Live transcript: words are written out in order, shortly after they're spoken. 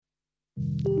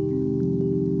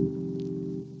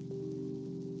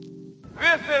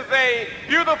a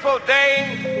beautiful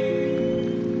day.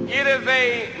 It is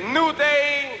a new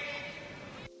day.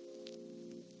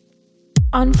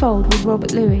 Unfold with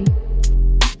Robert Louis.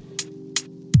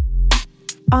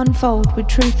 Unfold with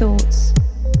True Thoughts.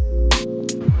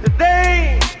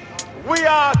 Today we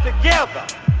are together.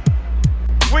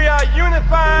 We are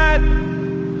unified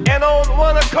and on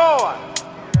one accord.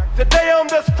 Today on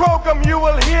this program you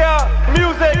will hear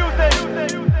music.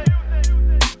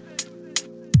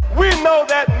 We know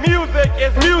that music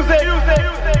is music.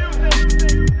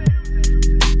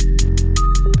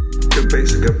 Good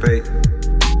beat's a good beat.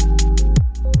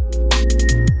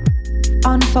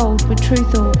 Unfold with True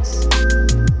Thoughts.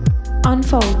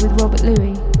 Unfold with Robert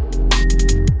Louis.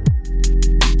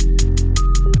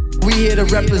 We here to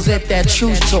represent that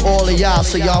truth to all of y'all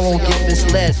so y'all won't get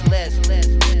misled.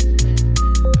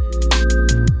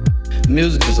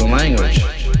 Music is a language.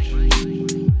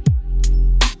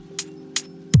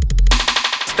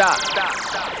 Stop.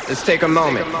 Let's take a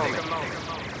moment.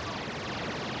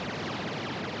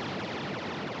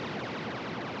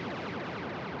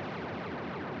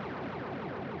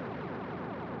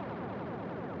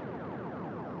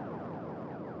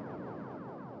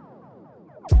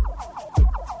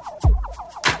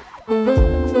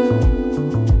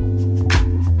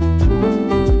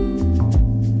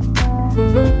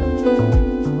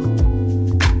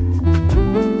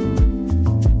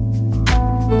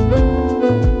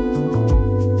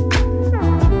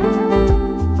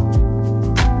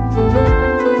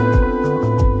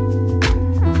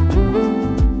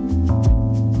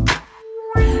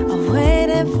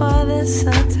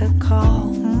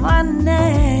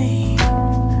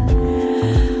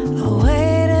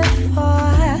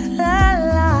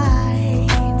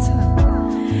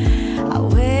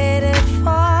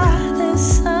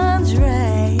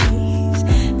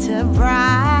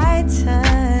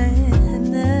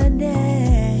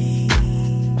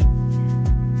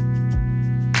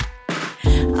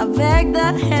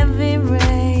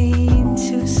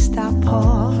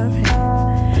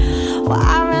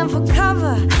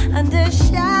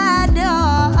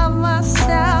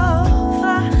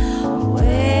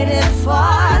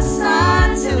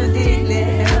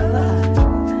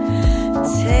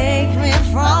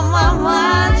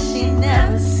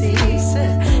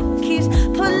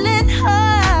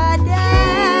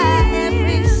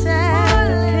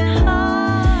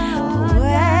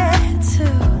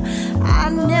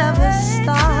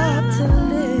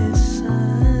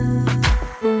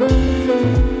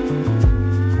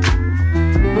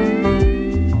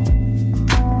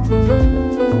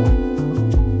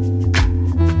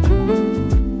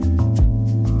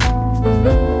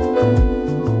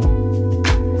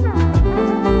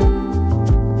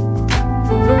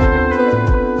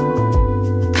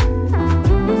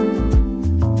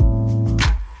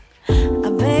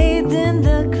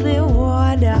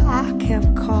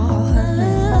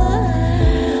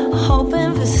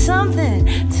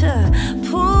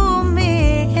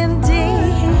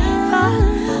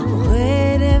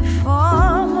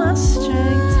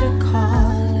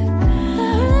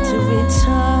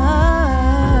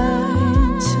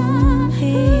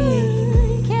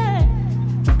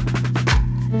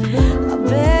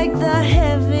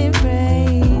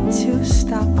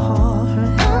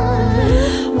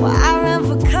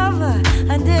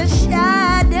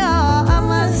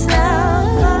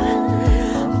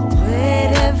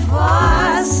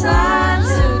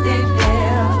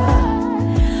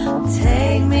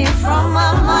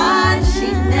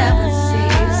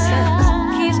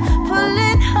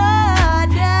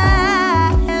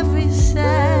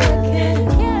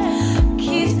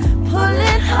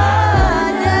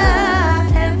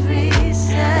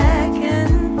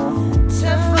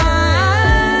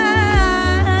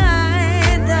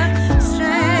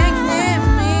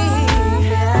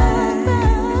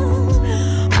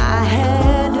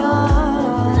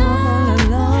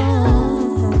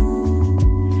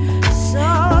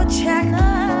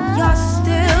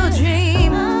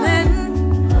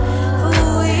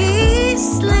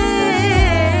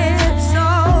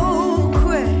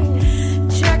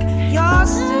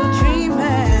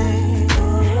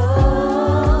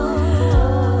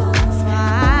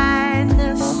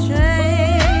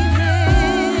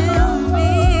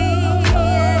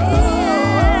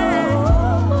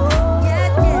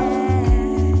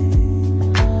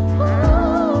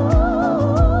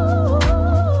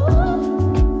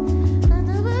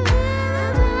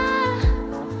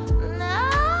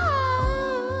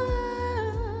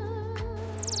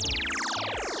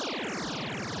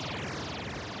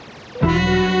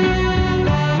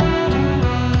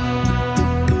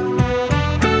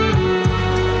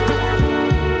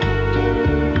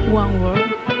 One world,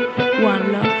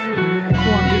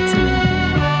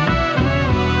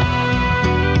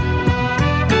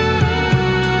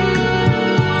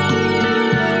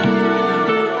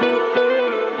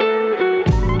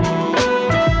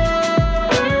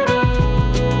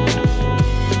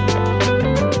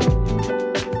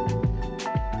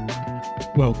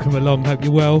 along. Hope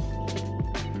you're well.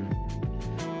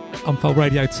 Unfold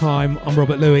Radio time. I'm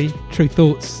Robert Louis. True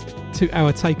Thoughts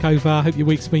 2-hour takeover. Hope your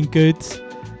week's been good.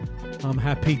 I'm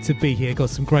happy to be here. Got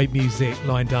some great music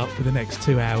lined up for the next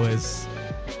 2 hours.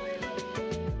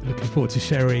 Looking forward to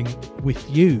sharing with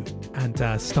you, and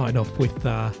starting off with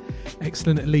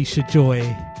excellent Alicia Joy.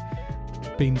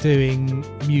 Been doing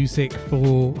music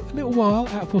for a little while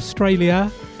out of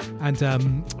Australia, and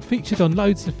featured on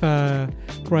loads of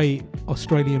great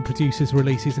Australian producers'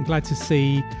 releases, and glad to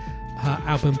see her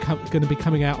album going to be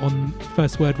coming out on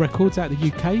First Word Records out of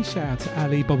the UK. Shout out to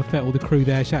Ali, Boba Fett, all the crew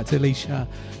there. Shout out to Alicia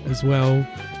as well,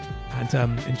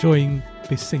 and enjoying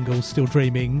this single, Still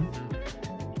Dreaming.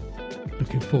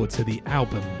 Looking forward to the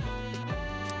album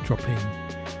dropping.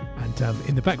 And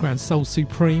in the background, Soul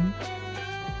Supreme,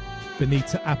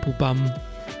 Benita Applebum,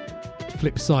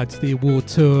 flip side to the award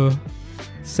tour,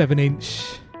 7-inch.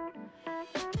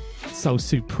 Soul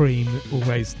Supreme,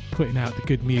 always putting out the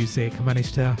good music. I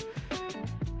managed to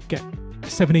get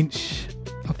 7-inch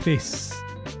of this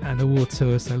and award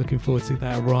tour, so looking forward to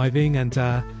that arriving, and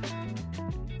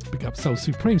big up Soul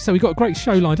Supreme. So we've got a great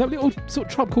show lined up, a little sort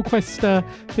of Tropical Quest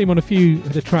theme on a few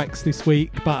of the tracks this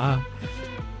week, but I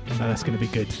know that's going to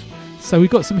be good. So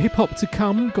we've got some hip hop to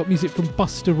come. Got music from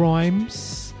Busta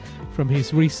Rhymes from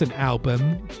his recent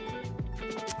album,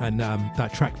 and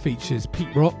that track features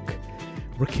Pete Rock,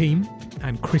 Rakim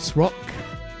and Chris Rock.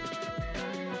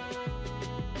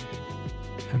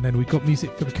 And then we've got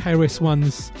music from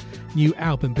KRS-One's new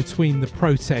album, Between the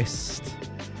Protest.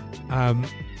 I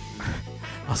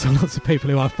saw lots of people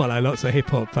who I follow, lots of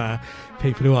hip-hop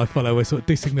people who I follow were sort of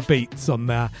dissing the beats on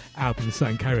the album,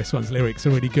 saying KRS-One's lyrics are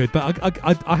really good. But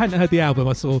I hadn't heard the album.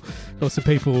 I saw lots of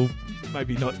people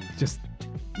maybe not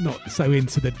so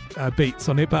into the beats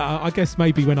on it, but I guess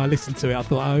maybe when I listened to it I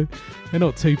thought, oh, they're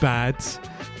not too bad,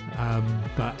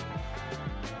 but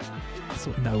I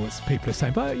sort of know what people are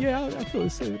saying. But yeah, I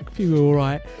thought a few were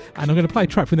alright, and I'm going to play a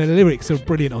track from there. The lyrics are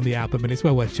brilliant on the album, and it's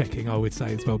well worth checking, I would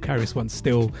say, as well. KRS-One's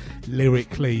still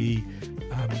lyrically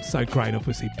so great, and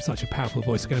obviously such a powerful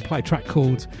voice. I'm going to play a track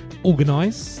called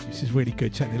Organise, which is really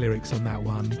good. Check the lyrics on that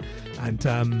one. And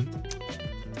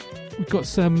we've got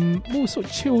some more sort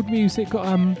of chilled music. Got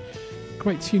a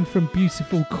great tune from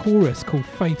Beautiful Chorus called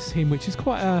Faith's Hymn, which is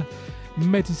quite a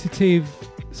meditative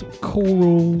sort of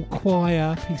choral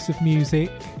choir piece of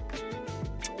music.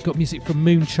 Got music from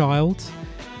Moonchild.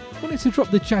 Wanted to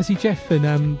drop the Jazzy Jeff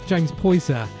and James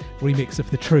Poyser remix of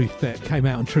The Truth that came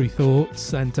out on True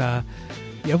Thoughts, and I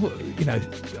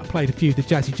played a few of the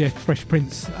Jazzy Jeff, Fresh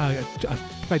Prince. I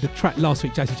played the track last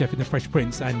week, Jazzy Jeff and the Fresh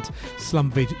Prince, and Slum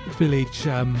Village,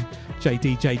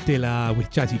 JDJ Dilla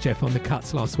with Jazzy Jeff on the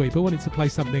cuts last week. But I wanted to play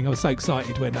something. I was so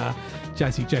excited when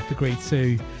Jazzy Jeff agreed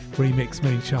to remix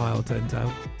Moonchild,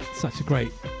 and such a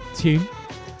great tune.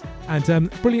 And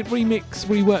brilliant remix,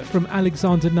 rework from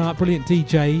Alexander Nutt, brilliant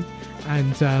DJ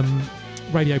and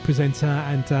radio presenter,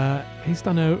 and he's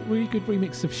done a really good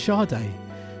remix of Sade,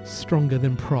 Stronger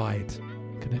Than Pride.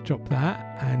 Gonna drop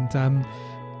that, and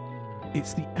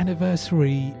it's the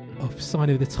anniversary of Sign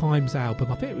of the Times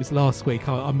album. I think it was last week.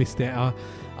 I missed it. I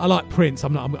like Prince.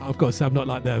 I've got to say, I'm not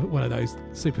like one of those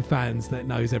super fans that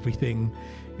knows everything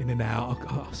in and out.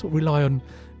 I sort of rely on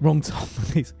Wrong Tom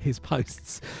and his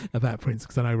posts about Prince,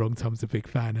 because I know Wrong Tom's a big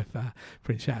fan of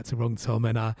Prince. Shout out to Wrong Tom,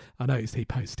 and I noticed he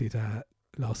posted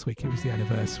last week. It was the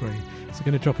anniversary, so I'm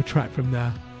going to drop a track from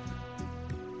the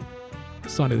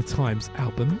Sign of the Times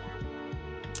album,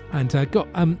 and got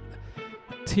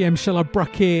TM Shall I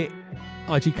Bracket,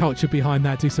 IG Culture behind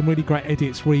that, do some really great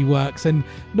edits, reworks, and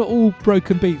not all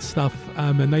broken beat stuff,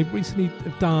 and they recently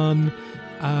have done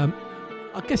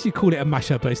I guess you call it a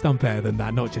mashup, but it's done better than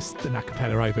that, not just an a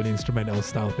cappella over an instrumental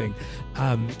style thing,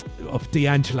 of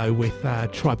D'Angelo with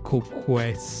Tribe Called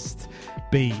Quest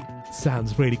beat.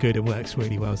 Sounds really good and works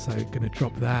really well, so going to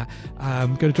drop that.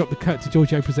 Going to drop the Kurt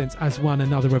DiGiorgio Presents As One,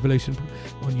 Another Revolution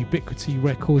on Ubiquity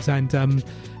Records, and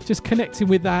just connecting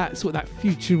with that sort of that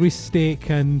futuristic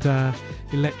and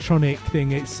electronic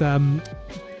thing. It's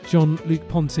Jean-Luc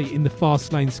Ponty in the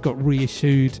Fast Lanes got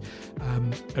reissued.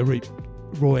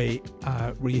 Roy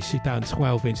reissued down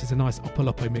 12-inch. It's a nice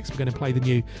Opolopo mix. We're going to play the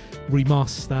new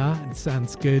remaster, and it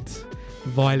sounds good.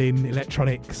 Violin,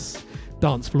 electronics,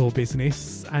 dance floor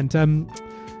business, and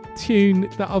tune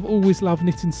that I've always loved,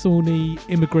 Nitin Sawhney,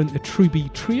 Immigrant, the Truby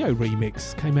Trio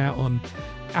remix, came out on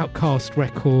Outcast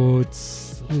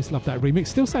Records. Always love that remix,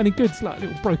 still sounding good. It's like a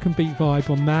little broken beat vibe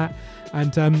on that.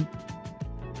 And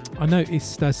I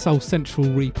noticed Soul Central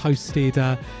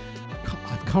reposted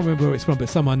I can't remember where it's from, but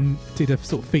someone did a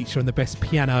sort of feature on the best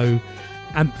piano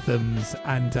anthems,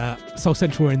 and Soul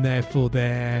Central were in there for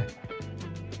their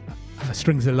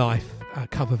Strings of Life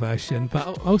cover version. But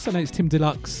I also noticed Tim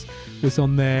Deluxe was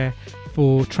on there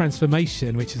for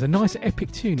Transformation, which is a nice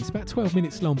epic tune. It's about 12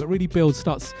 minutes long, but really builds,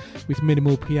 starts with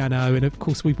minimal piano. And of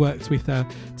course, we've worked with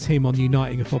Tim on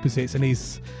Uniting of Opposites, and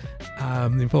he's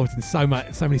involved in so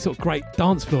many sort of great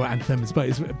dance floor anthems. But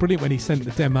it's brilliant when he sent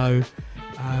the demo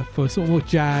for a sort of more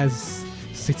jazz,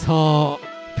 sitar,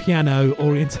 piano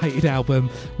orientated album,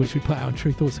 which we put out on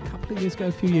True Thoughts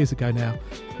a few years ago now,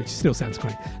 which still sounds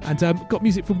great. And got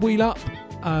music from Wheel Up,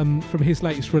 from his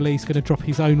latest release, going to drop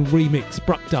his own remix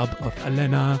Bruck dub of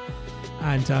Elena,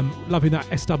 and loving that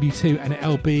SW2 and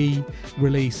LB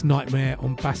release Nightmare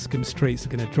on Bascom Streets. Are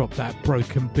going to drop that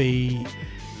Broken Bee,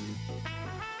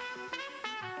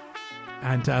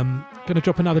 and going to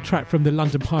drop another track from the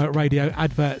London Pirate Radio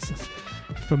adverts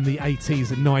from the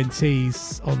 80s and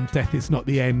 90s on Death Is Not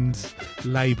the End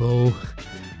label,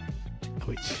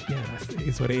 which that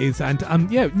is what it is. And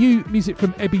new music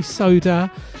from Ebby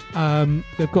Soda.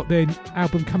 They've got their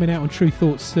album coming out on True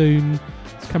Thoughts soon.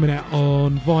 It's coming out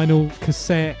on vinyl,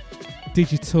 cassette,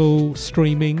 digital,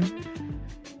 streaming.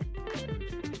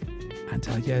 And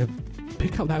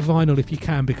pick up that vinyl if you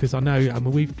can, because I know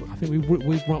we've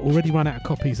already run out of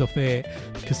copies of their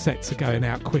cassettes. Are going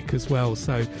out quick as well,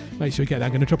 so make sure you get that.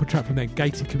 I'm going to drop a track from their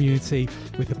Gated Community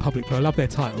with the Public Pro. I love their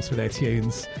titles for their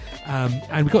tunes.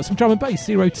 And we've got some drum and bass,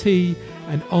 Zero T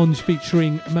and Onge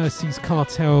featuring Mercy's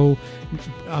Cartel.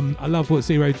 I love what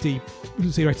Zero T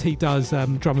does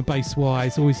drum and bass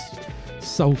wise, always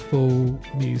soulful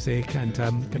music. And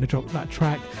going to drop that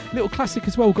track, little classic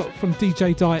as well, got from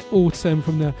DJ Diet Autumn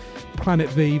from the Planet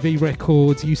V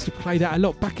Records. Used to play that a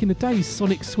lot back in the days.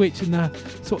 Sonic Switch in the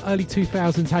sort of early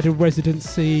 2000s had a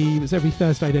residency. It was every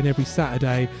Thursday, then every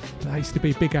Saturday. That used to be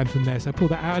a big anthem there, so I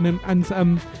pulled that out.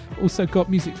 And also got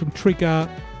music from Trigger,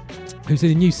 who's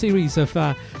in a new series of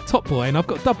Top Boy, and I've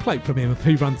got a dub plate from him of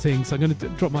Who Run Things, so I'm going to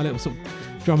drop my little sort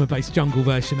of drum and bass jungle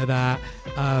version of that.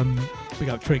 Big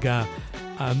up Trigger.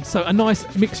 So a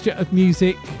nice mixture of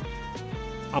music.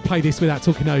 I'll play this without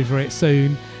talking over it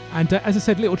soon. And as I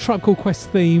said, little Tribe Called Quest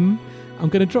theme. I'm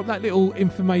going to drop that little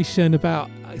information about,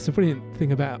 it's a brilliant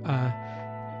thing about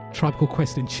Tribe Called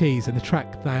Quest and Cheese, and the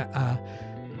track that,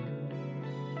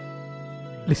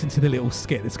 listen to the little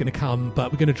skit that's going to come,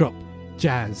 but we're going to drop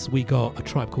jazz. We got a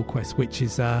Tribe Called Quest, which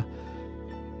is the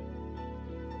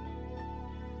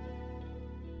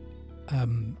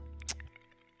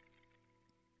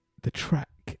track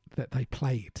that they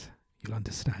played. You'll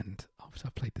understand after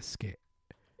I've played the skit.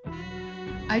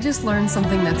 I just learned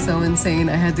something that's so insane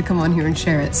I had to come on here and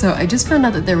share it. So I just found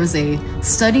out that there was a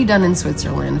study done in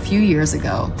Switzerland a few years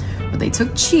ago where they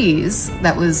took cheese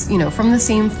that was, from the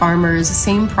same farmers,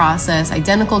 same process,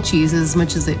 identical cheese as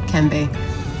much as it can be,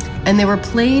 and they were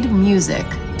played music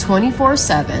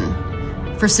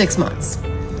 24/7 for 6 months.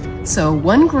 So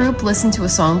one group listened to a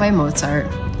song by Mozart,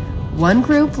 one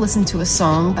group listened to a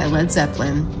song by Led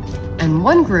Zeppelin, and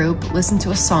one group listened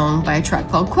to a song by a Tribe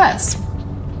Called Quest.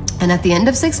 And at the end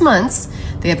of 6 months,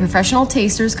 they had professional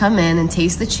tasters come in and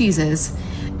taste the cheeses,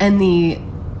 and the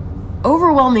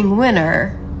overwhelming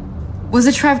winner was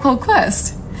a Tribe Called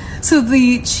Quest. So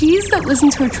the cheese that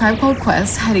listened to a Tribe Called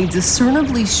Quest had a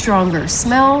discernibly stronger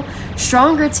smell,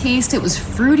 stronger taste, it was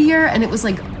fruitier, and it was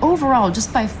overall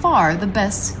just by far the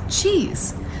best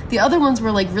cheese. The other ones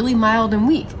were really mild and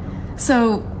weak.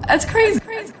 So that's crazy.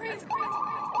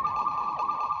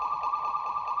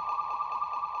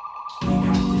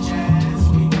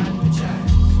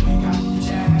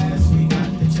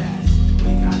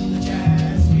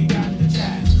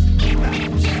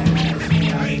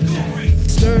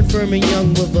 Firm and young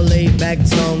with a laid-back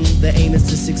tongue. The aim is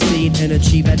to succeed and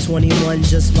achieve at 21.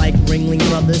 Just like Ringling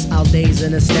Brothers, our days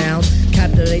in astound.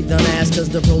 Captivate the mass cause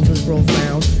the prose is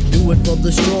profound. Do it for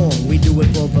the strong, we do it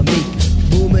for the meek.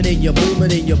 Booming in your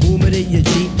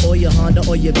Jeep, or your Honda,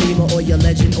 or your Beamer, or your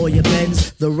Legend, or your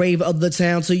Benz. The rave of the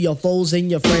town to your foes and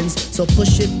your friends. So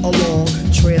push it along,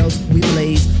 trails we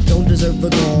blaze. Don't deserve the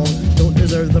gong, don't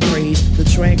deserve the praise. The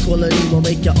tranquility will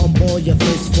make you unball your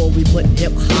fists before we put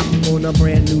hip-hop on a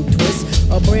brand new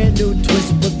twist. A brand new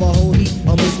twist with a whole heap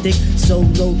of mystic. So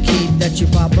low-key that you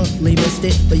probably missed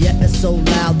it, but yet it's so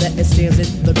loud that it stands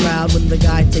in the crowd. When the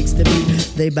guy takes the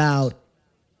beat, they bowed.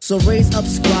 So raise up,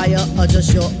 squire,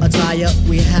 adjust your attire.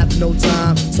 We have no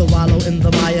time to wallow in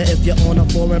the mire. If you're on a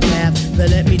foreign path,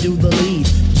 then let me do the lead.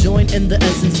 Join in the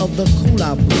essence of the cool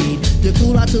out breed. You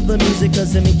cool out to the music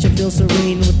cause it makes you feel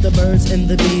serene with the birds and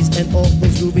the bees and all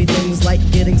those groovy things like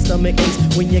getting stomach aches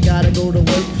when you gotta go to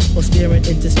work or staring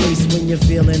into space when you're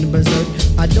feeling berserk.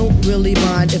 I don't really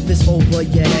mind if it's over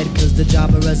your head cause the job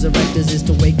of resurrectors is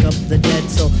to wake up the dead.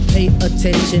 So pay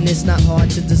attention, it's not hard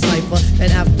to decipher,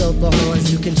 and after the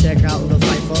horns you can check out the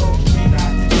Viper.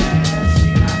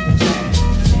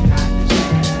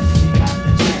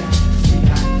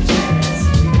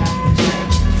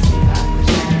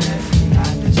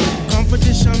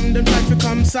 Competition, them try to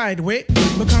come sideways,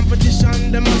 but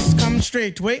competition, them must come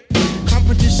straight way.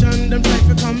 Competition, them try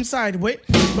to come sideways,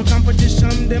 but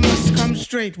competition, they must come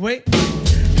straight way.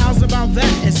 How's about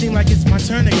that? It seems like it's my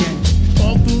turn again.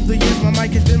 All through the years, my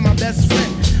mic has been my best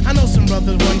friend. I know some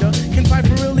brothers wonder, can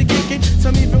Piper really kick it?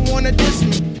 Some even wanna diss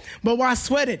me, but why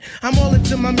sweat it? I'm all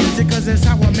into my music cause that's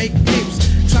how I make tapes.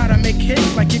 Try to make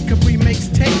hits like Kid Capri makes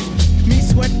tapes. Me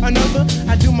sweat another,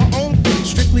 I do my own thing.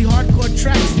 Strictly hardcore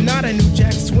tracks, not a new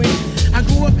jack swing. I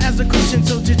grew up as a Christian,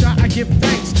 so to God I give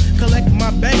thanks. Collect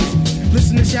my banks,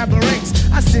 listen to Shabba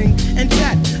Ranks. I sing and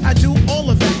chat, I do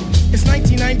all of that. It's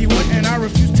 1991 and I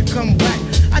refuse to come back.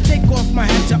 I take off my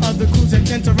hat to other crews that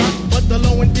tend to rock, but the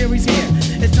low end theory's here.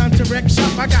 It's time to wreck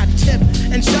shop. I got Tip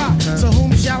and Shaw, so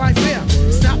whom shall I fear?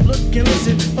 Stop, look, and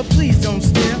listen, but please don't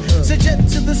stare.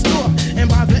 Suggest to the store and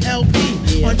buy the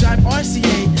LP on Drive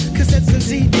RCA, cassettes and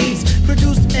CDs,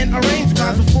 produced and arranged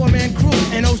by the four-man crew.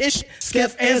 And oh ish,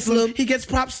 Skeff Anselm, he gets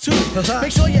props too.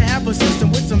 Make sure you have a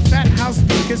system with some fat house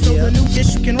speakers so the new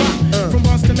ish can rock from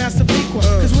Boston, Massapequa.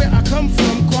 Cause where I come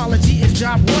from, quality is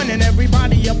job one, and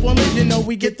everybody up on it, you know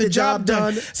we get the job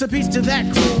done. So peace to that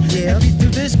crew, and peace to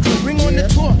this crew. Bring on the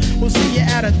tour, we'll see you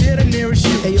at a theater nearest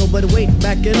you. Hey yo, but wait,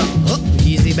 back it up.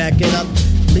 Easy, back it up.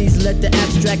 Please let the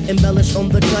abstract embellish on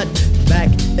the cut. Back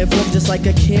and forth just like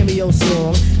a cameo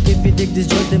song. If you dig this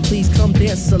joint, then please come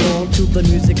dance along to the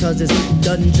music cause it's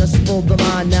done just for the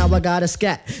line. Now I gotta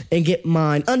scat and get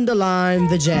mine. Underline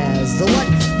the jazz. The what?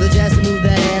 The jazz to move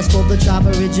that ass for the chop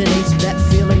originates. That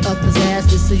feeling up his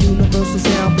ass. It's a universal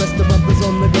sound. Bless the brothers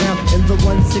on the ground in the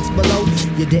 1-6 below.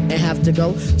 You didn't have to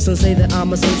go. Some say that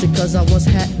I'm eccentric cause I once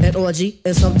had an orgy.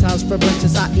 And sometimes for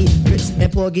breakfast I eat grits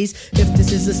and porgies. If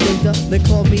this is a stinker, then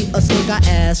call me a skunk. I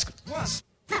ask.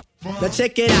 Now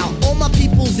check it out, all my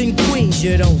peoples in Queens,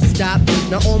 you don't stop.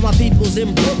 Now all my peoples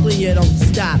in Brooklyn, you don't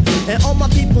stop. And all my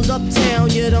peoples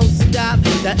uptown, you don't stop.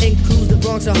 That includes the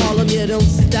Bronx and Harlem, you don't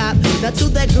stop. Now to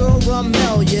that girl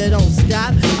Ramel, you don't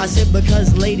stop. I said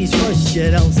because ladies first,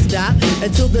 you don't stop.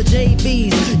 And to the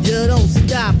JBs, you don't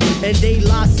stop. And De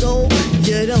La Soul,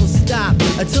 you don't stop.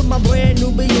 And to my brand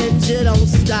Nubians, you don't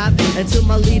stop. And to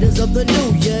my leaders of the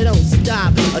new, you don't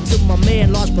stop. And to my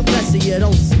man Large Professor, you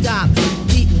don't stop.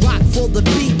 Rock for the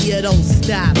beat, you don't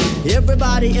stop.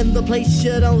 Everybody in the place,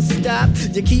 you don't stop.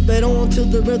 You keep it on to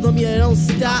the rhythm, you don't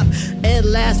stop. And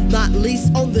last not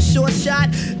least, on the short shot,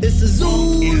 it's the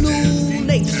Zulu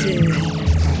Nation.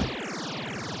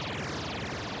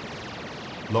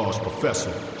 Large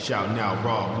Professor, shouting out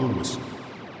Rob Lewis.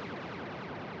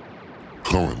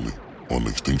 Currently on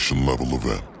Extinction Level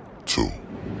Event 2.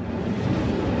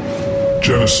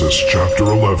 Genesis chapter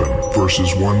 11,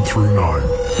 verses 1 through 9.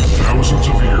 Thousands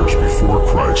of years before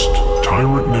Christ,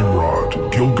 tyrant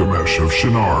Nimrod, Gilgamesh of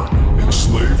Shinar,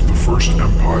 enslaved the first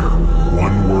empire.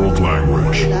 One world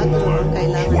language,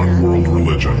 one world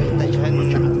religion,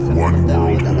 one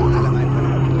world order.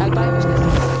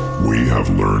 We have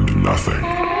learned nothing.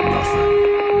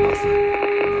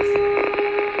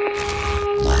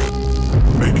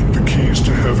 Making the keys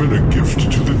to heaven a gift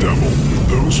to the devil.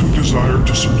 Those who desire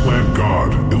to supplant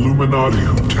God, Illuminati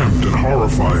who tempt and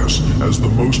horrify us as the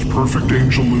most perfect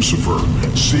angel Lucifer,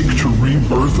 seek to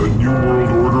rebirth a new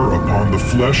world order upon the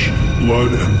flesh,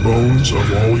 blood, and bones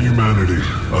of all humanity.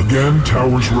 Again,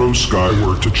 towers rose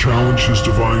skyward to challenge his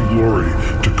divine glory,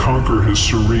 to conquer his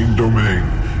serene domain.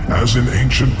 As in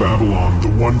ancient Babylon,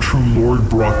 the one true Lord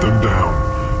brought them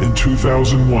down. In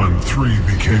 2001, 3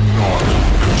 became naught.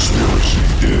 Conspiracy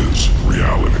is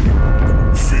reality.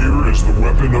 Fear is the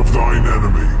weapon of thine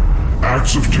enemy.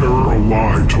 Acts of terror a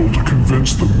lie told to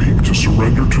convince the meek to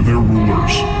surrender to their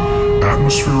rulers.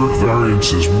 Atmospheric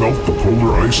variances melt the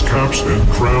polar ice caps and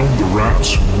drown the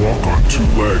rats who walk on 2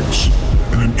 legs.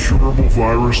 An incurable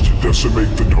virus to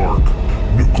decimate the dark.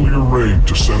 Nuclear rain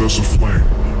to set us aflame.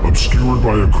 Obscured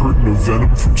by a curtain of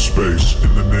venom from space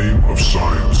in the name of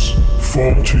science.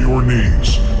 Fall to your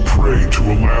knees, pray to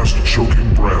a last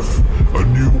choking breath. A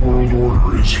new world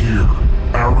order is here.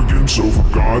 Arrogance over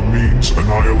God means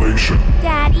annihilation.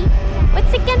 Daddy,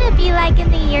 what's it gonna be like in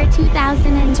the year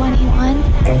 2021?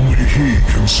 Only He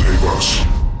can save us.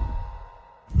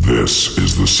 This This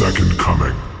is the second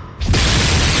coming.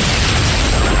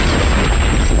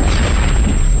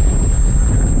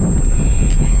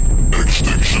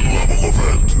 Extinction level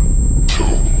event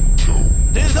 2.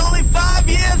 There's only 5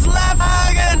 years left,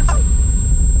 Hagen.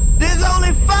 There's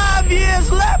only 5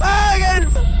 years left,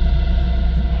 Hagen.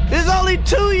 There's only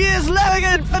 2 years left,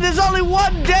 Hagen. There's only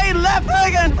 1 day left,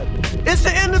 Hagen. It's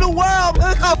the end of the world.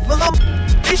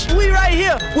 We right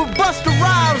here with Busta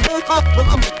Rhymes,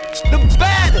 the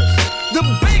baddest, the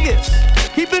biggest.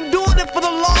 He been doing it for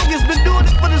the longest, been doing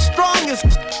it for the strongest.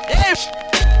 It's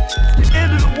the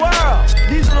end of the world.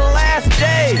 These are the last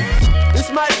days.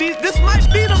 This might be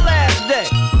the last day.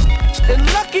 And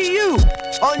lucky you,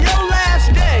 on your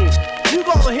last day, you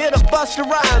gonna hear the Busta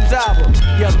Rhymes album.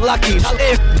 You're lucky.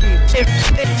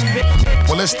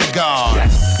 Well, it's the God.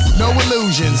 Yes. No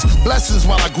illusions. Blessings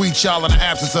while I greet y'all in the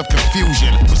absence of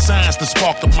confusion. For science to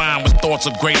spark the mind with thoughts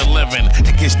of greater living.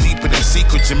 It gets deeper than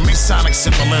secrets and Masonic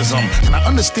symbolism. And I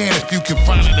understand if you can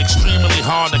find it extremely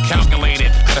hard to calculate it.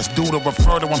 How this dude to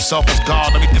refer to himself as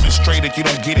God. Let me demonstrate it. You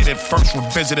don't get it at first,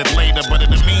 revisit it later. But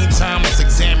in the meantime, let's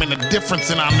examine the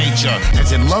difference in our nature.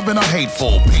 As in loving or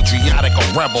hateful, patriotic or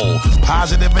rebel,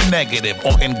 positive and negative,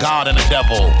 or in God and the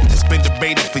devil. It's been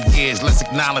debated for years. Let's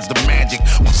acknowledge the magic.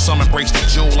 When some embrace the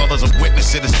jewel, others have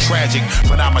witnessed it as tragic.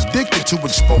 But I'm addicted to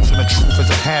exposing the truth as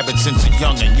a habit since a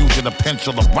youngin', using a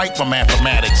pencil to write for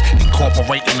mathematics,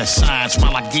 incorporating the science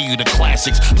while I give you the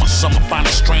classics. When some find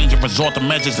it strange and resort to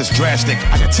measures that's drastic,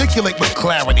 I articulate with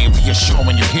clarity, reassure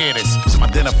when you hear this. Some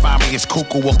identify me as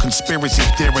cuckoo or conspiracy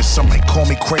theorist. Some may call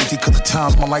me crazy cause at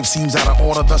times my life seems out of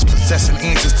order, thus possessing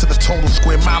answers to the total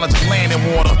square mileage of land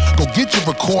and water. Go get your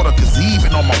recorder, cause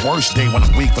even on my worst day when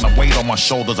I'm weak and I weight on my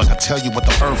shoulders, I can tell you what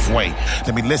the earth weigh.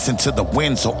 Let me listen to the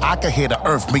wind so I can hear the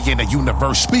earth, me and the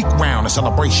universe speak round, a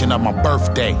celebration of my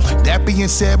birthday. That being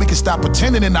said, we can stop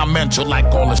pretending in our mental like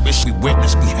all this bitch we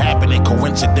witnessed be happening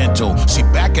coincidental. See,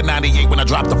 back in 98 when I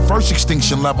dropped the first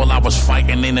extinction level, I was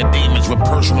fighting in the demons with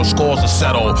personal scores to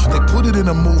settle. They put it in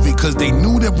a movie cause they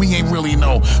knew that we ain't really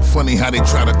know. Funny how they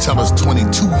try to tell us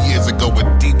 22 years ago,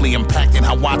 but deeply impacting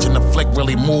how watching the flick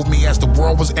really moved me. As the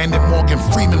world was ending, Morgan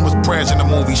Freeman was present in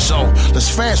the movie. So let's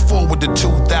fast forward to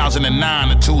 2009.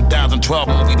 The 2012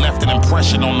 movie left an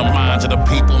impression on the minds of the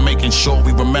people, making sure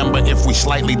we remember if we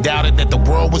slightly doubted that the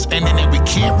world was ending and we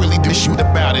can't really do shit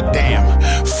about it. Damn.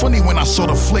 Funny when I saw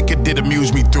the flick, it did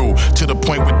amuse me through to the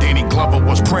point where Danny Glover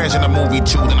was present in the movie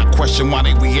too. Then I questioned why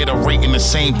they reiterating the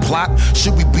same plot.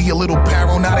 Should we be a little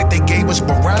paranoid now that they gave us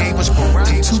Barack?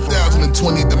 In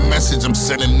 2020, the message I'm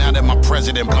sending now that my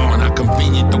president gone, how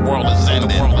convenient the world is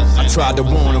ending. I tried to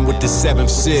warn him with the seventh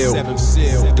seal.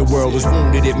 The world is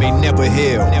wounded, it may never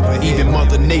heal. Even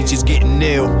Mother Nature's getting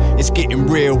ill. It's getting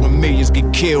real when millions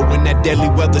get killed. When that deadly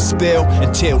weather spill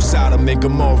until Sodom and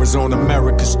Gomorrah's on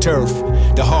America's turf.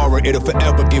 The horror, it'll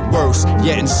forever get worse.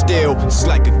 Yet and still, it's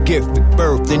like a gift at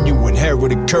birth. Then you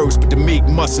inherit a curse, but the meek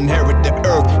must inherit the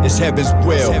earth. It's heaven's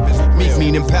will. Meek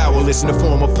meaning powerless in the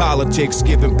form of politics,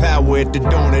 giving power at the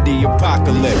dawn of the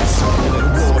apocalypse.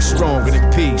 The war stronger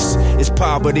than peace. It's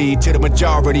poverty to the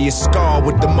majority. It's scarred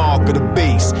with the mark of the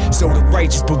beast. So the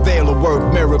righteous prevail or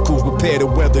work miracles. Repair the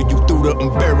weather you through the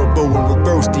unbearable and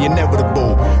reverse the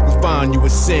inevitable. Refine you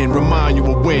of sin, remind you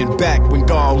of when. Back when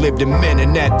God lived in men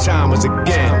and that time was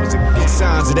again.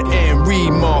 Signs of the end,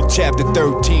 read Mark chapter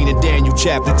 13 and Daniel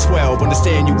chapter 12.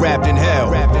 Understand you wrapped in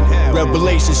hell.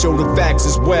 Revelation show the facts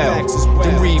as well.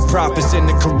 Then read prophets in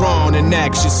the Quran and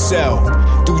ask yourself.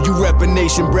 Do you rep a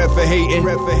nation bred for hating?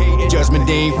 Judgment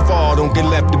day ain't far, don't get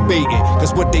left debating.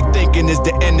 Cause what they thinking is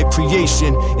the end of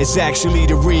creation. It's actually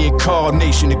the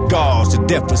reincarnation of gods, the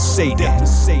death of Satan.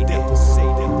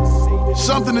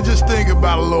 Something to just think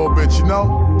about a little bit, you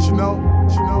know?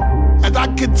 As I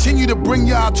continue to bring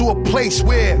y'all to a place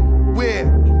where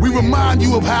we remind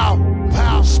you of how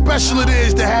special it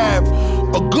is to have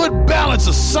a good balance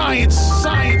of science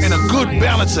and a good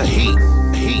balance of heat.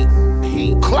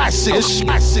 Classics.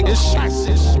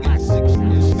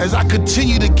 As I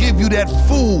continue to give you that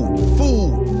food,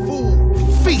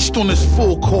 feast on this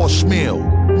full course meal.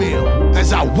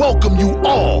 As I welcome you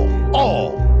all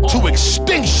to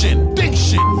extinction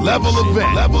level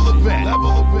event.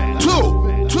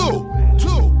 Two.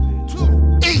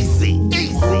 Easy.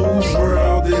 Whose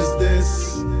world is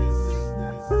this?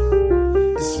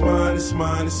 It's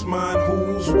mine.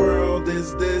 Whose world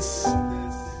is this?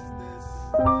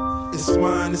 It's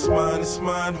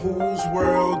mine. Whose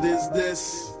world is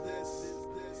this?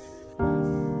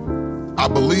 I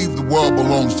believe the world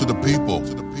belongs to the people.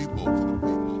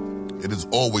 It has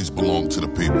always belonged to the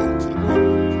people.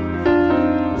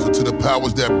 So to the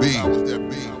powers that be,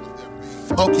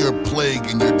 Fuck your plague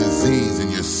and your disease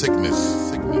and your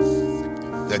sickness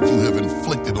that you have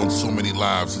inflicted on so many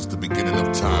lives since the beginning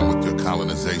of time with your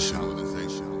colonization.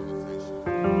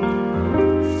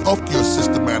 Fuck your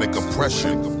systematic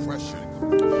oppression,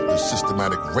 your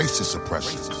systematic racist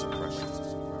oppression.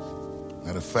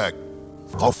 Matter of fact,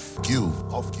 fuck you.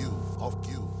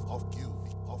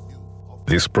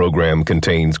 This program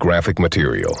contains graphic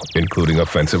material, including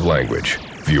offensive language.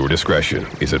 Viewer discretion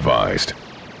is advised.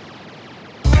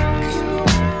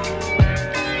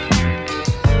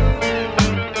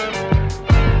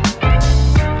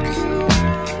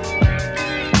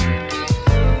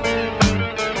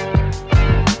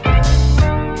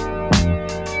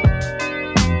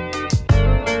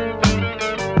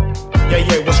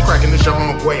 Your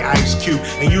homeboy Ice Cube,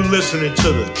 and you listening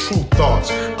to the true thoughts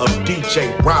of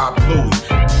DJ Rob Louie.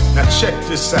 Now check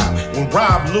this out. When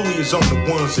Rob Louie is on the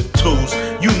ones and twos,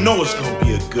 you know it's gonna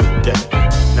be a good day.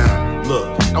 Now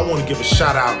look, I want to give a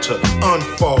shout out to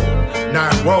Unfold,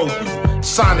 Nairobi,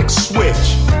 Sonic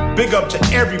Switch. Big up to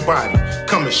everybody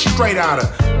coming straight out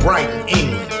of Brighton,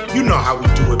 England. You know how we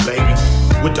do it, baby.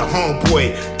 With the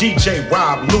homeboy DJ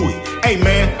Rob Louie. Hey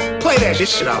man, play that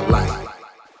shit out loud.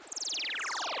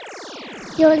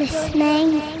 You're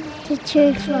listening to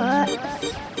True Thoughts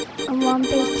on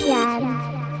 1BTN.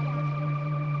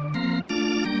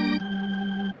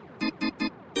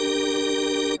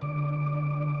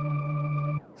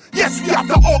 Yes, we have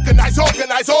to organize.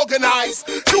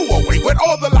 Do away with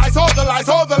all the lies.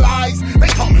 They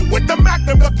coming with the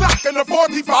Magnum, the Glock, and the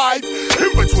 45.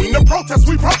 In between the protests,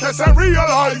 we protest and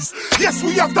realize. Yes,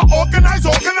 we have to organize. Do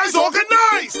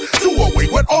away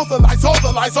with all the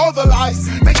lies.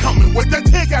 They coming with the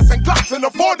tear gas and Glocks and the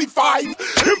 45. In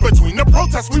between the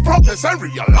protests, we protest and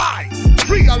realize.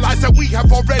 Realize that we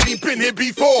have already been here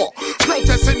before.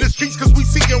 Protests in the streets cause we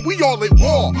see and we all at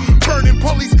war. Burning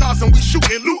police cars and we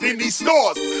shooting, looting these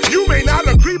stores. You may not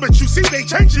agree, but you see they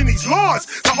changing these laws.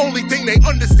 The only thing they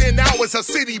understand now is a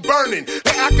city burning.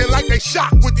 They acting like they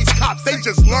shocked with these cops, they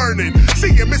just learning.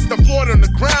 Seeing Mr. Floyd on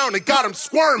the ground, it got him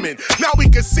squirming. Now we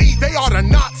can see they are the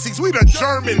Nazis, we the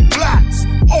German blacks.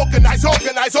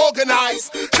 Organize.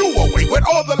 Do away with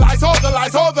all the lies.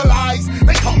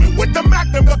 They coming with the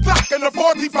Magnum, the Glock, and the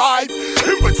 45.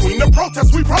 In between the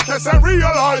protests, we protest and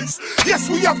realize. Yes,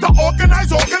 we have to organize.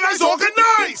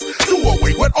 Do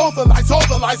away with all the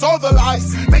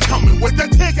lies. They coming with the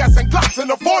tear gas and Glocks and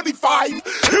the 45.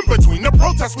 In between the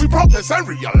protests, we protest and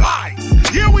realize.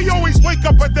 Yeah, we always wake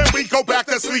up but then we go back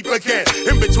to sleep again.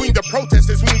 In between the protests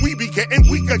is when we be getting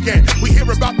weak again. We hear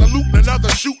about the loot and another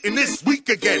shooting this week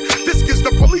again. This gives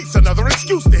the police another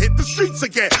excuse to hit the streets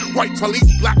again. White police,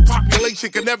 black population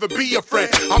can never be a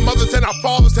friend. Our mothers and our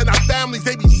fathers and our families,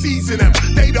 they be seizing them.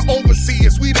 They the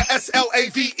overseers, we the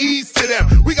SLAVEs to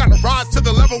them. We gotta rise to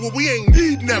the level where we ain't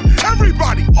needing them.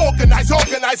 Everybody organize.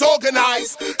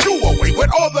 Do away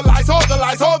with all the lies.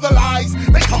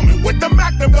 They coming with the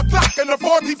Magnum, the Glock, and the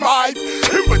 45.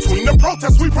 In between the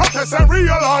protests, we protest and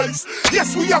realize.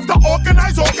 Yes, we have to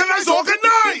organize. Do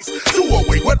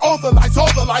away with all the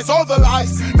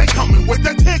lies. They coming with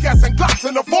the tear gas and Glocks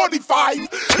and the 45. In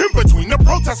between the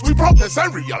protests, we protest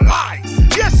and realize.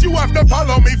 Yes, you have to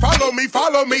follow me.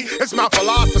 It's my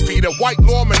philosophy that white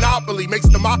law monopoly makes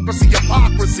democracy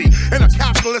hypocrisy. In a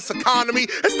capitalist economy,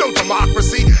 it's no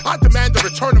democracy. I demand the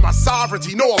return of my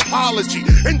sovereignty, no apology.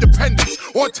 Independence,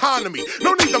 autonomy,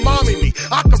 no need to mommy me.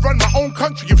 I could run my own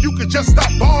country if you could just stop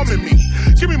bombing me.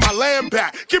 Give me my land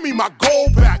back, give me my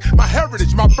gold back. My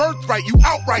heritage, my birthright, you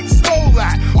outright stole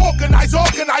that. Organize.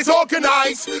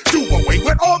 Do away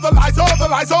with all the lies.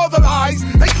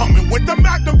 They coming with the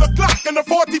Magnum, the Glock, and the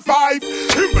 45.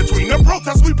 In between the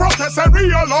protests, we protest and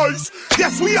realize.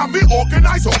 Yes, we have been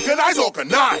organized.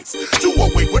 Do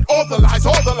away with all the lies.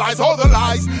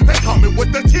 They coming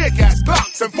with the tear gas,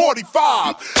 Glocks, and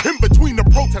 45. In between the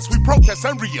protests, we protest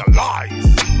and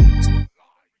realize.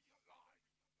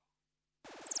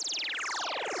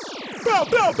 Bill,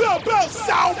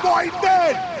 Soundboy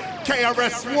dead.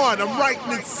 KRS-One, I'm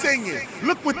writing and singing.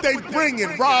 Look what they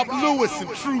bringing. Rob Lewis and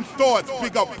True Thoughts,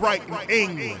 big up Brighton,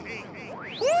 England.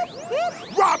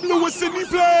 Rob Lewis in the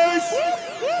place.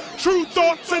 True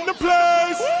Thoughts in the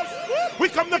place. We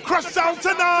come to crush sound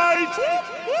tonight.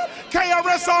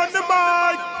 KRS on the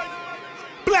mic.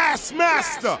 Blast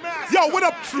Master. Yo, what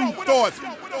up, True Thoughts?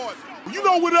 You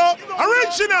know what up?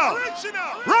 Original.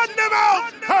 Run them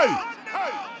out. Hey.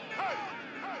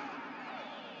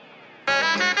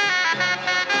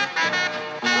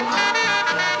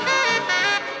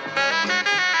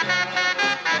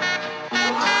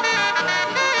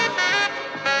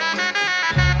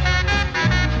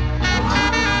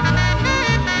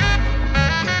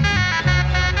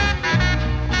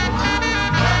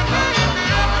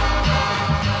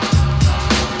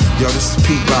 Yo, this is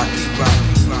Pete Rock.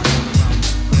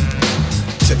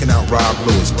 Checking out Rob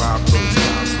Lewis.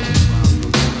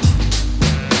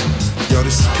 Yo,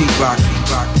 this is Pete Rock.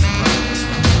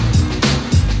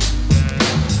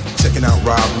 Checking out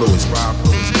Rob Lewis.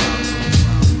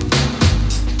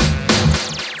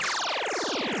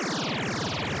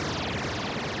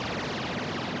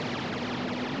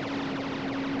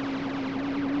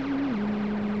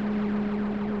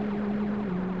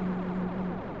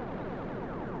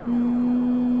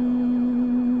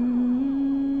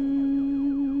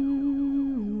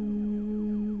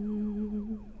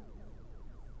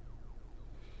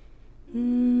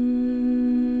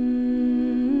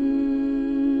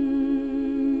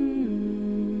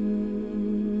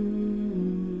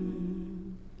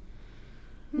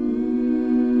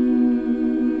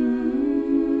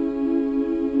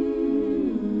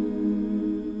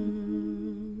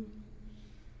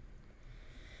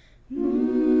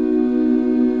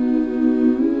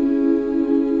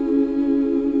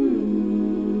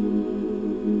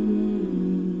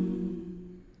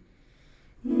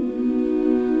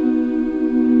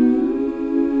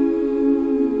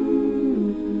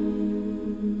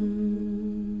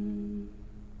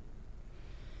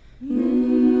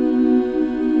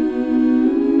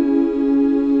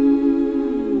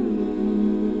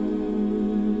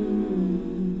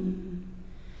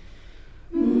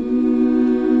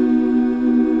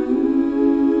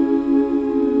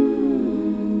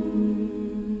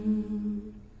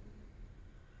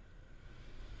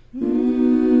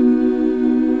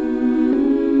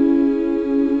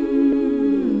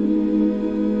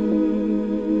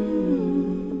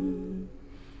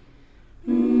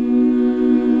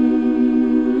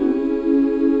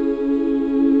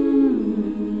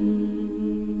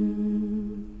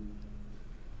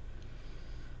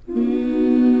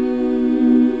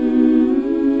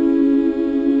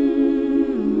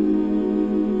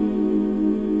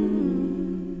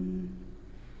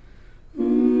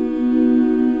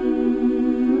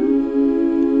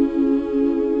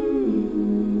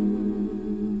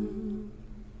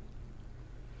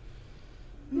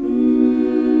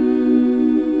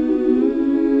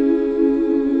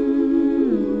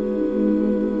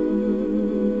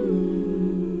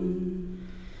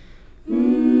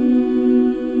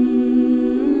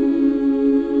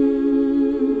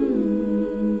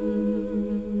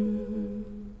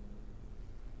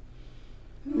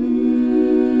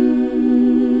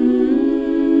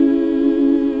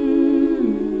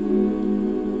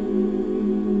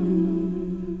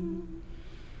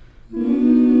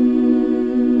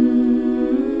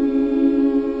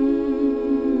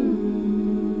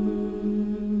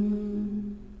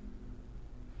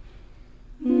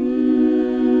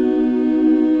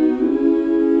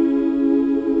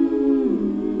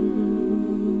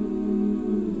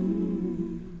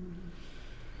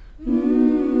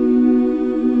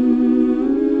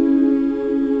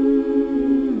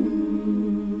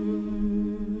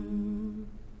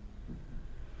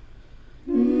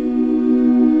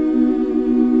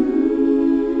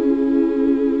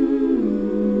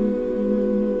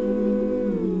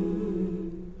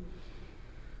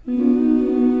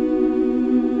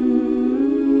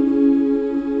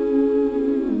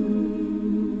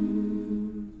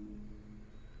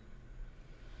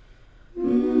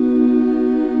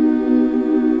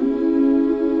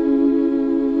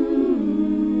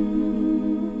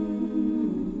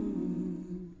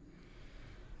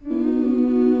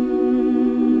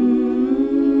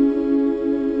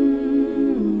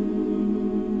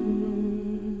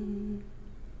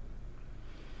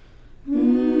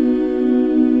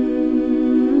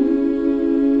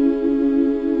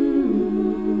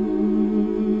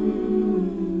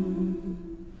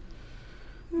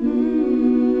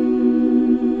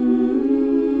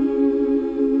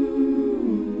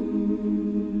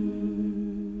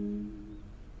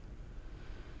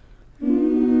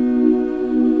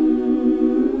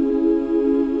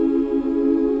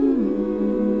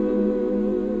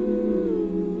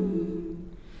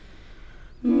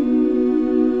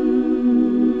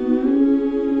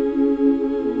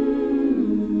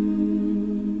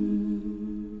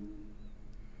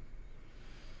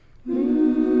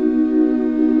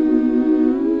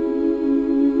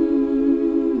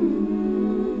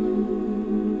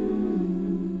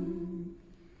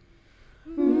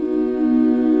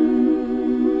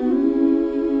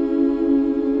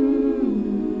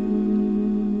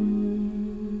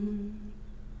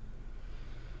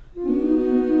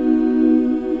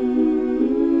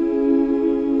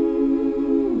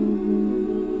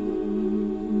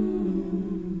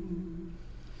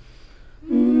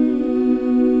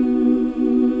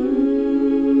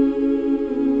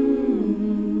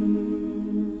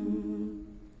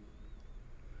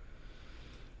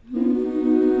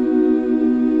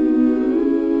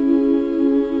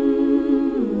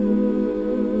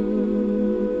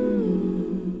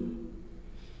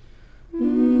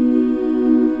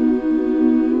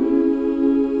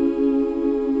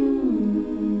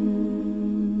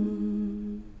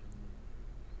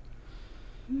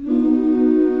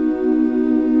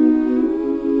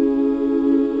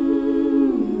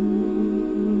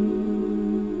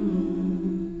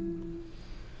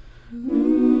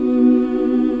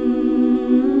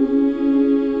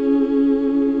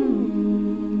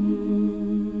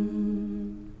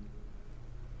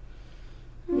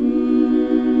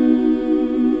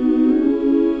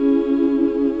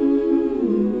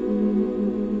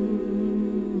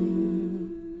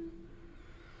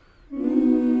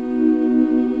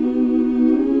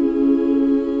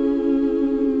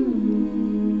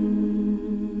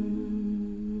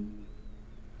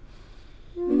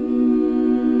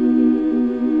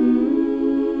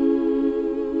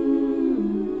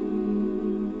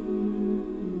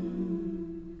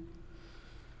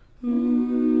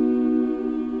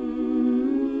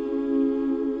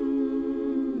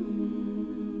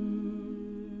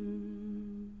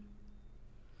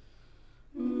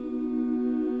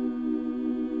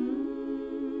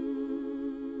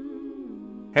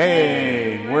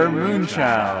 Hey, we're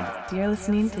Moonchild. You're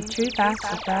listening to True Facts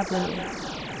with Rob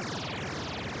Louie.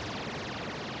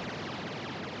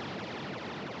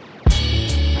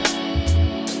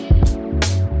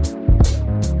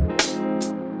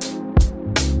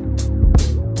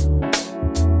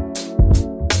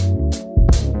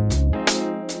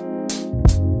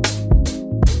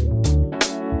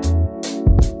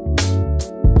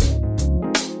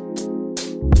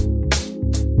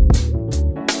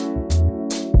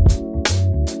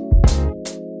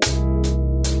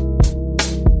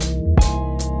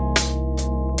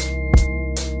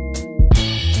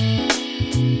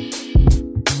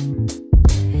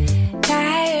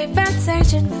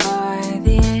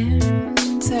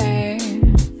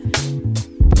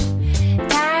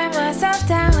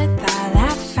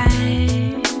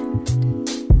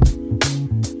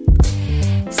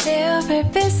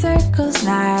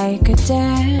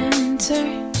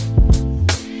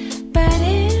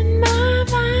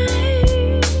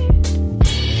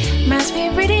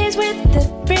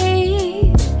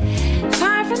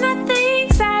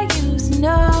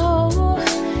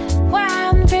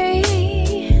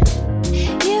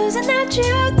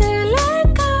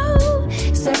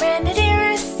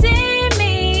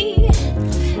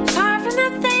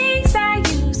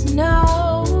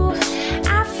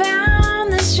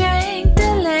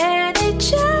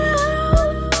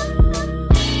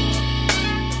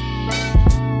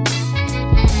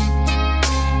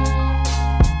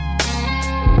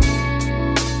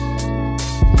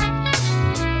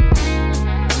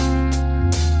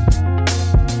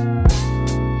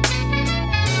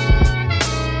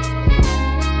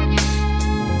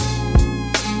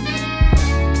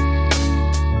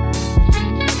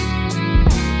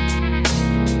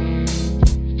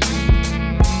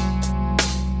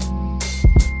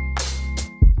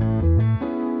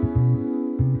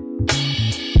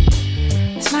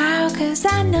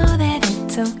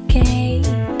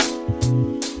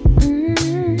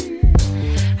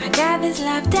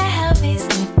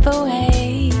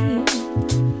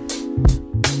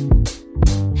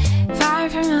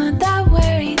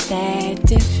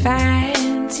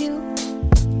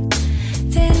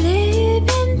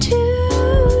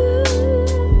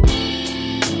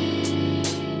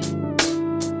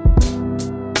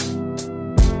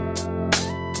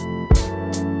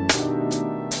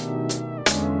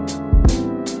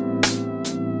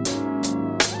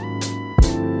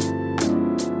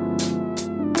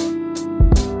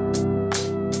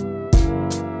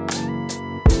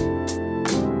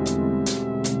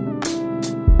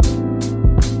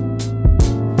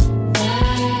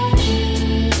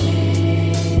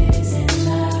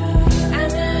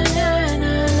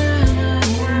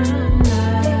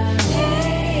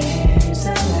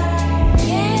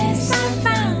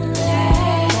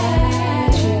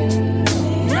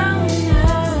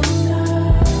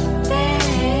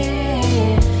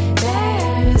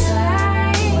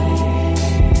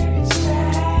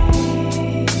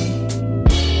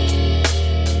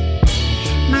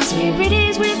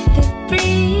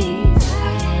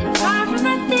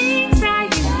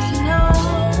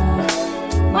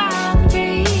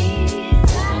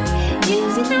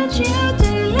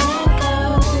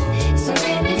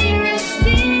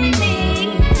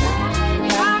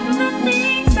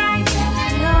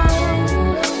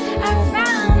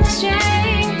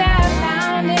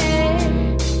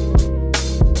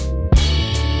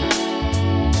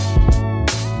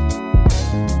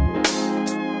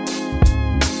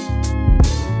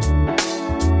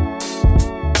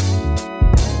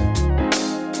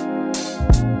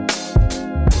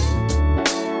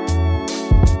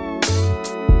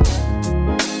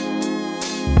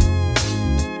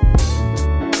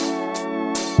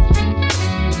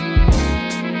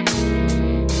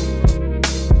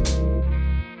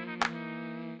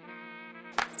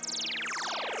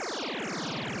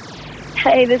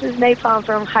 Hey, this is Napalm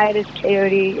from Hiatus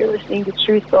Coyote. You're listening to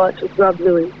True Thoughts with Rob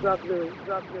Louie.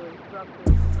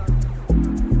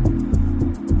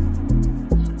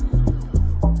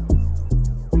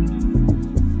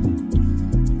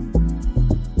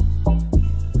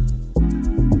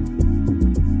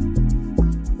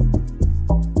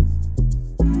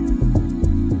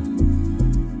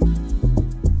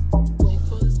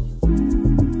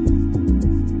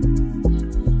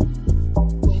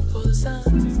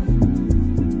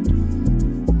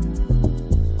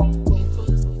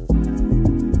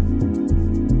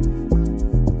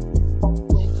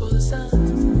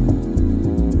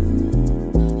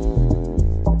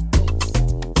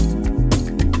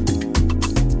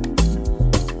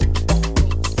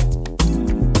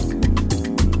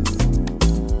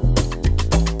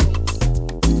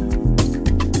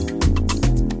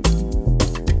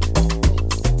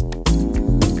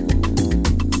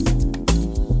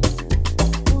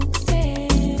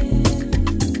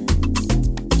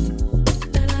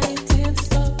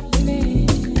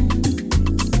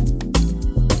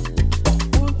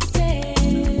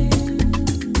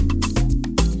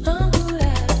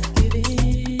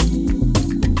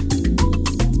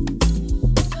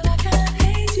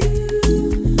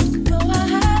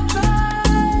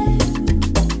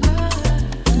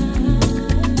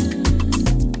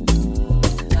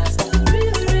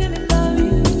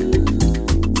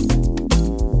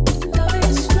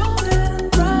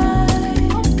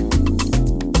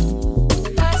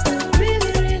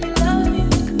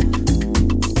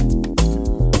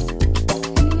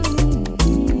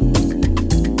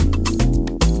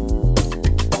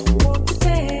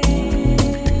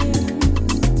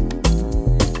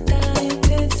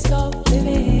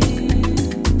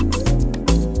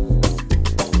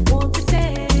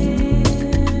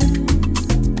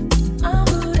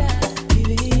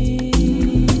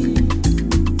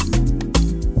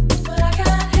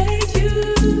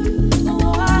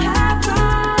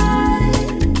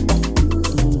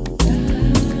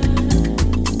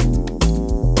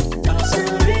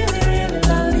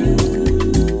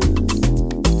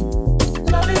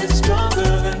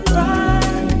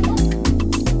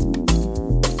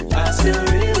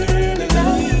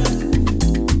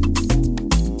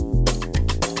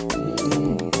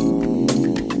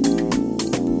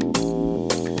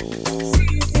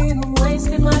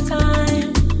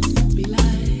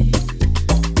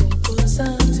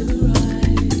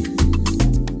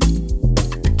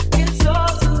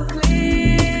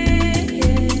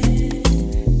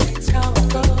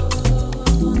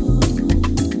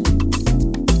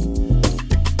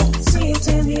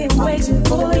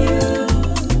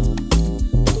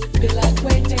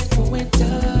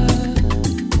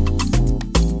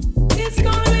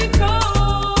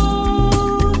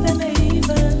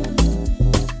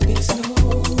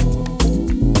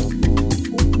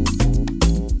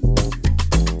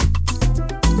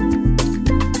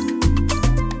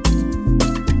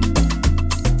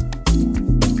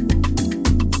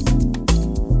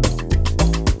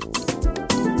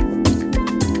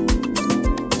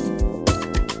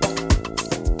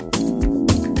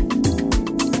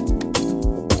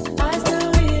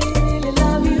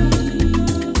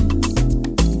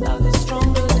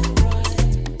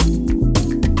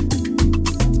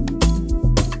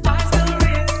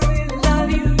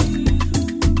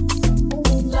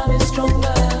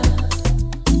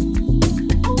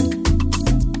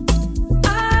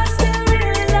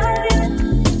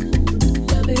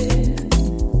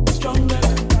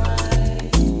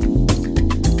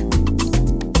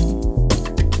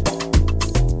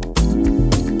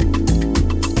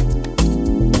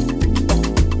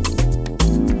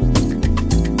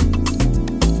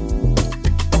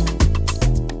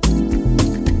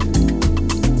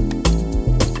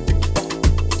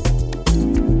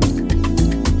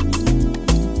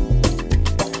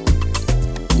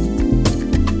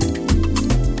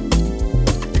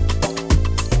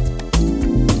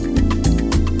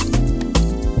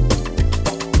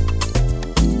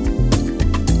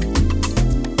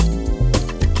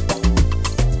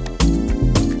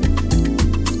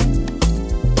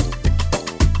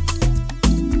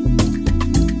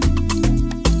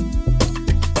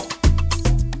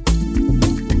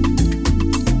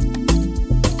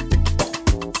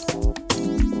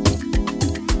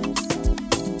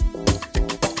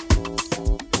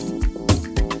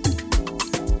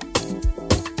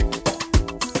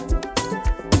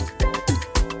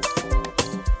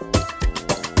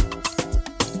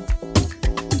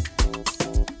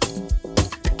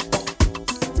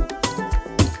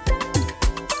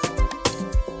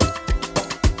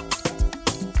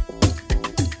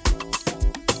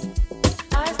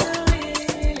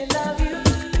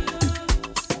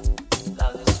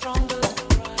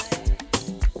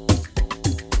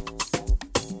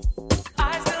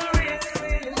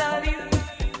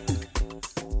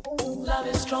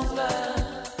 stronger.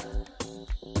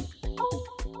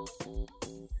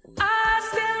 I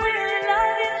still really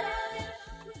love you.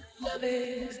 Love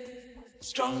is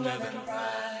stronger than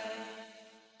pride.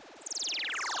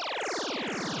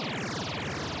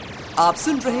 आप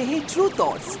सुन रहे हैं true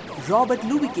thoughts Robert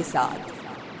Louis के साथ।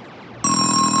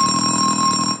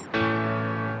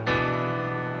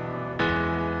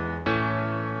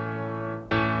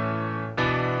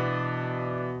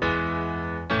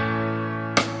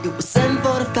 It was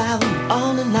 7:45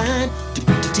 on the line to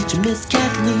greet the teacher, Miss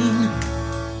Kathleen.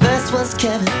 First was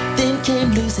Kevin, then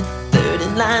came Lucy, third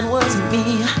in line was me.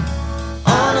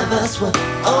 All of us were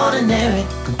ordinary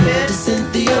compared to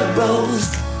Cynthia Rose.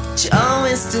 She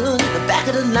always stood in the back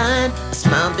of the line, a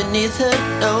smile beneath her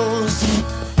nose.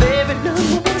 Her favorite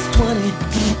number was 20,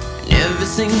 and every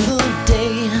single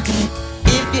day,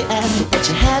 if you asked her what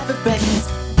she had for breakfast,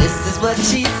 this is what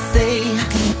she'd say: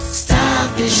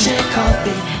 starfish and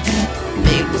coffee,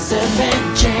 maple syrup and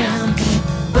jam,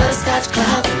 butterscotch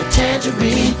clouds and a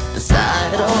tangerine, and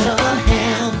side on a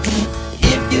ham.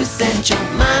 If you set your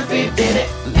mind free, baby,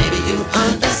 maybe you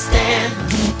understand.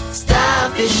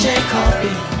 Starfish and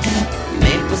coffee,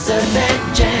 maple syrup and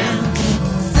jam.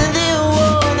 Cynthia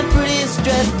wore the prettiest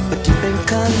dress with different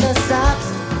color socks.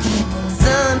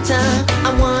 Sometimes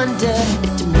I wonder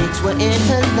if the mates were in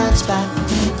her lunchbox.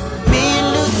 Me and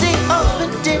Lucy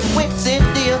opened it when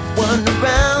Cynthia won the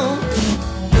round.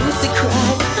 Lucy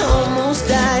cried, almost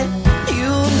died.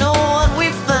 You know what we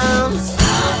found?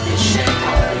 Starfish and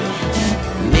coffee,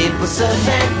 maple syrup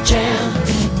and jam,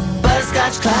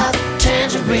 butterscotch clouds,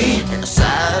 tangerine, and a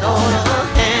side on a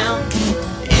ham.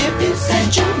 If you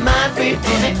set your mind free,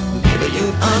 baby, maybe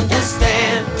you'd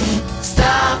understand.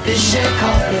 Starfish and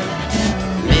coffee,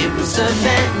 maple syrup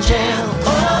and jam.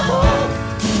 Oh.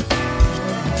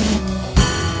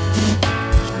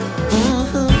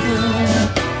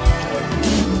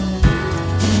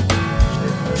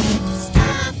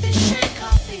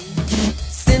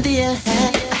 Cynthia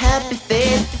had a happy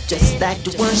face, just like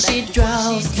the one she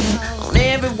draws on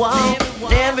every wall,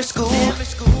 in every school.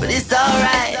 But it's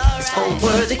alright, it's for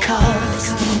worthy cause.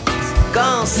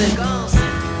 Gonson,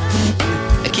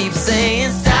 I keep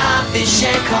saying starfish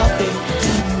and coffee,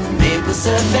 maple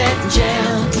syrup and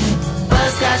jam,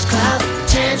 butterscotch clouds,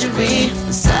 tangerine,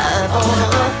 side on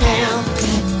a ham.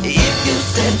 If you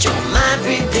set your mind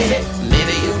free, baby,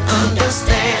 maybe you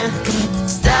understand.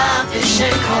 Starfish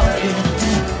and coffee,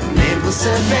 maple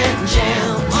syrup and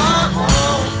jam.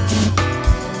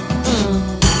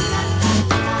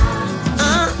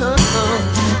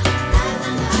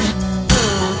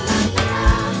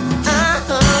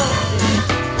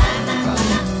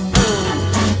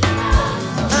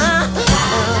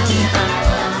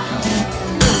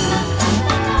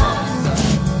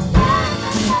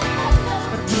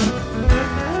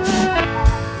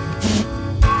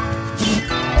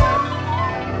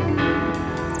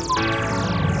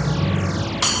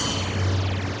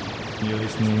 You're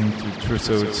listening to True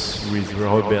Thoughts with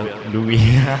Robert Louis.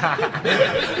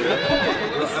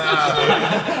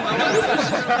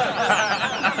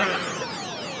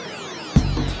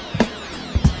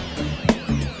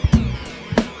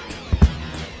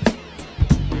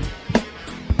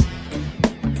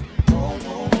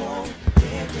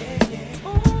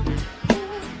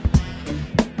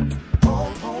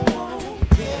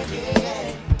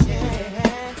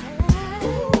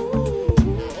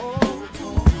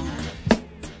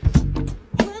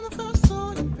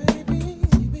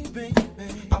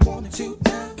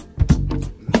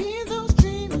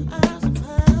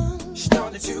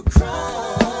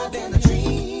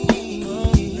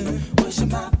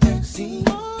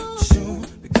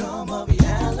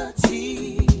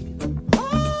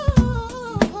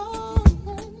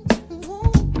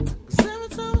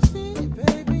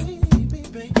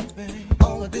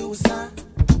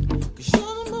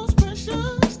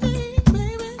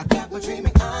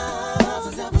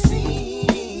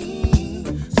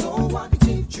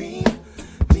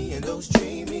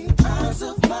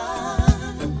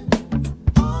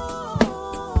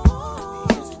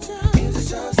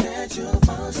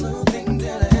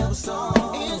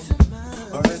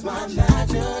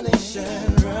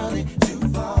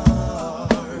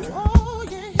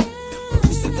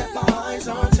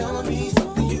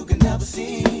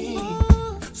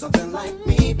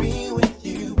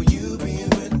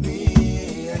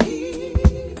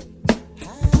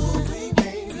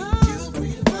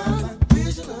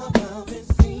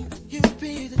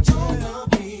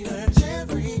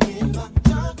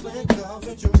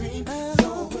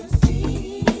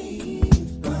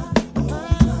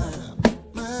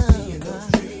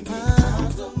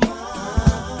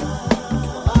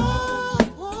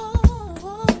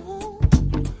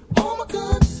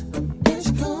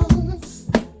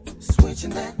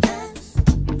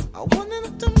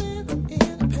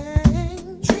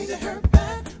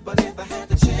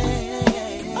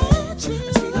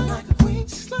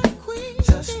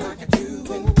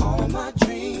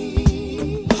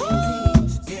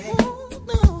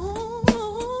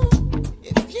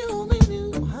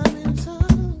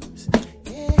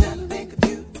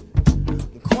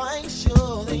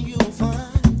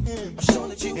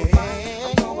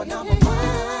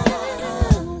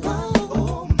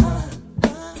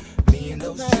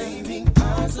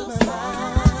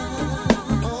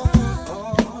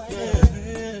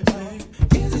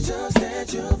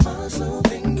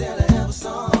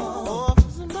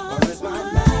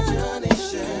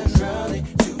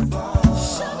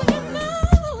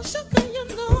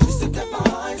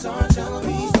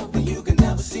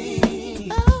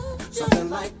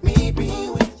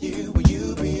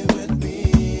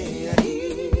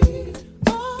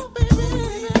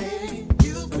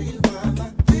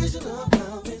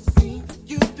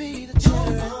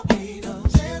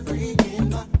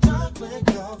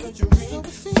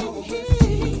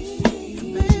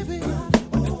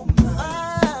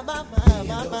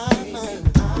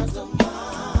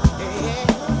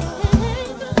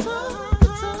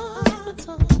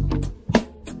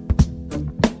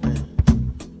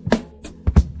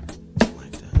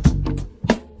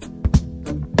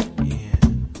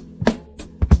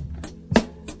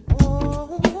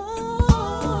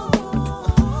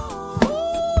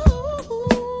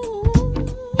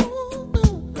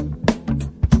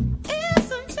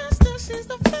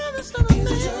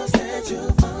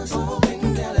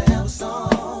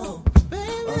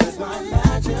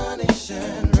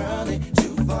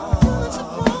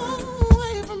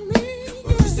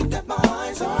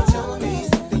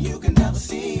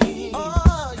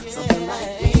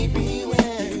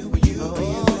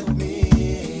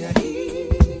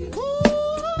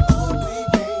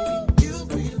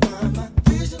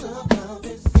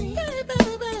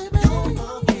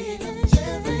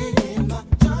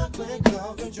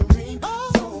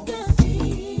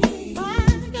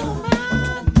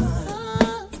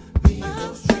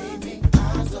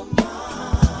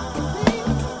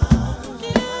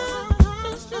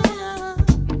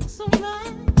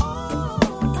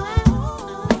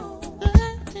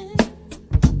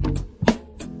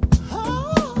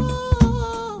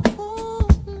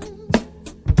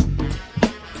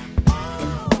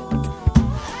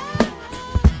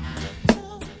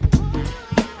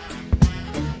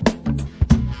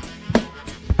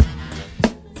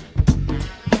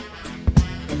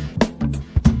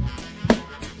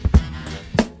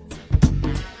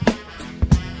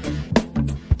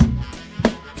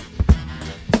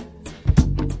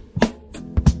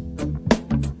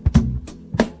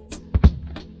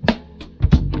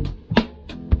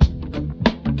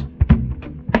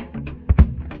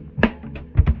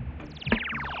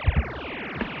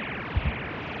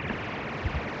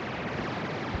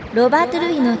 ロバート・ル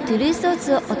イのトゥルースオー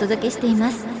ツをお届けしていま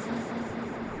す。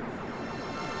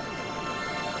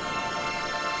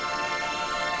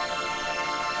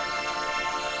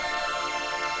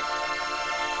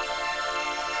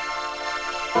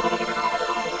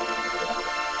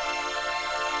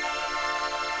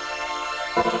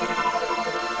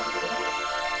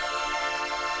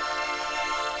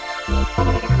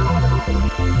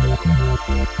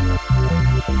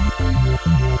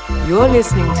You're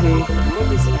listening to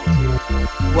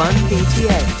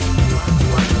 1BTA.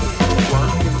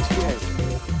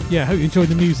 Yeah, I hope you enjoyed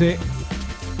the music.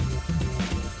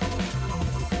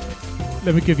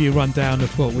 Let me give you a rundown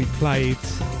of what we played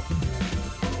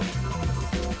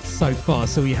so far.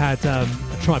 So we had A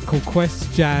Tribe Called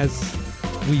Quest, jazz.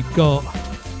 We've got,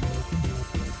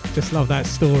 just love that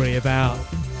story about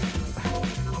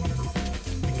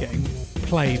getting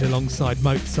played alongside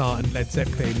Mozart and Led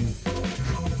Zeppelin,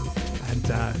 and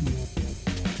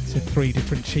to three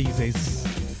different cheeses,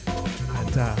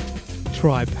 and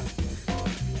Tribe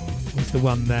was the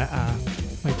one that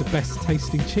made the best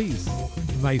tasting cheese.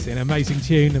 Amazing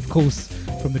tune, of course,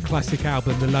 from the classic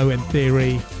album The Low End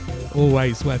Theory.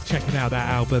 Always worth checking out that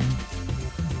album,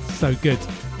 so good.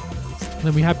 And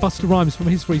then we had Busta Rhymes from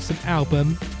his recent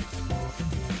album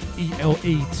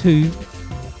ELE2,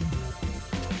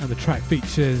 and the track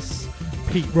features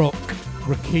Pete Rock,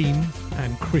 Rakim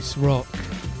and Chris Rock.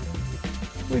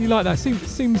 Really like that.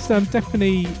 Seems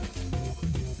definitely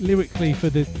lyrically for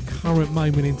the current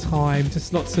moment in time,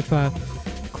 just lots of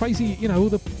crazy, all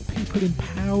the people in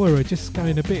power are just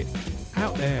going a bit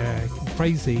out there,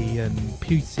 crazy, and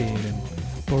Putin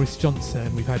and Boris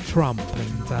Johnson. We've had Trump,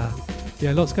 and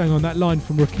lots going on. That line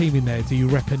from Rakim in there, do you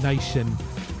rep a nation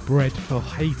bred for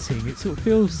hating? It sort of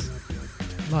feels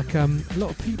like a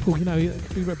lot of people, that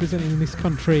could be represented in this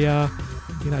country,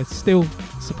 still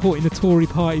supporting the Tory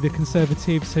party, the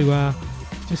Conservatives, who are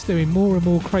just doing more and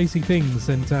more crazy things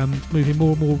and moving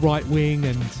more and more right wing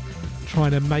and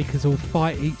trying to make us all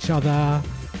fight each other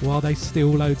while they steal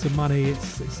loads of money.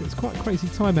 It's quite a crazy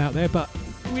time out there, but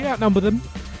we outnumber them,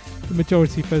 the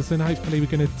majority of us, and hopefully we're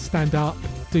going to stand up,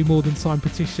 do more than sign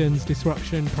petitions,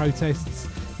 disruption, protests,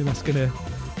 and that's going to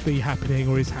be happening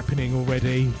or is happening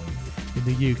already in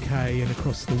the UK and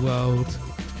across the world.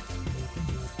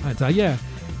 And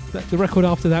the record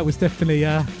after that was definitely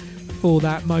for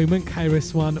that moment.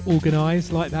 KRS-One,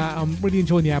 Organised, like that. I'm really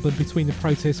enjoying the album. Between the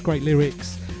Protests, great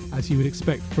lyrics, as you would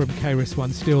expect from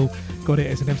KRS-One. Still got it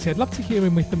as an MC. I'd love to hear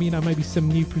him with them, maybe some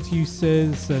new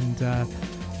producers and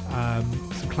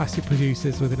some classic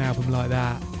producers with an album like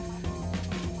that.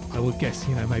 I would guess,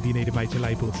 maybe you need a major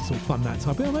label to sort of fund that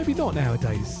type, but maybe not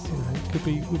nowadays.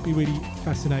 It would be really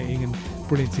fascinating and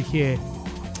brilliant to hear.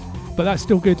 But that's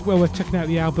still good. Well worth checking out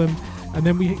the album. And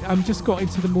then we just got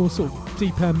into the more sort of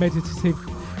deeper meditative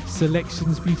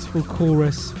selections. Beautiful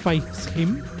Chorus, Faith's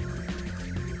Hymn.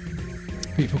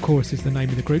 Beautiful Chorus is the name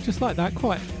of the group. Just like that,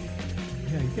 quite,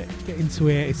 get into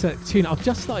it. It's a tune. I've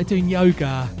just started doing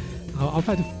yoga. I've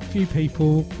had a few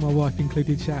people, my wife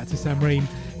included, shout out to Samreen,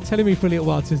 telling me for a little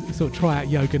while to sort of try out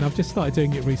yoga, and I've just started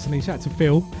doing it recently. Shout out to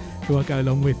Phil, who I go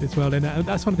along with as well. And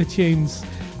that's one of the tunes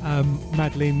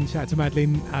Madeline, shout out to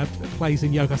Madeline, plays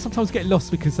in yoga. I sometimes get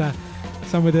lost because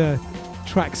some of the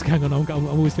tracks going on, I'm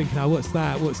always thinking, what's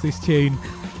that? What's this tune?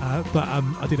 But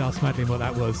I did ask Madeline what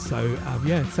that was. So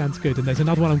it sounds good. And there's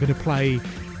another one I'm going to play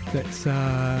that's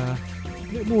a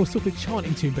bit more sort of a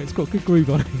chanting tune, but it's got a good groove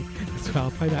on it as well.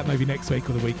 I'll play that maybe next week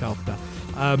or the week after.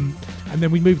 And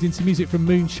then we moved into music from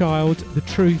Moonchild, The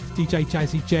Truth, DJ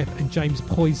Jazzy Jeff and James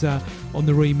Poyser on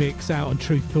the remix, out on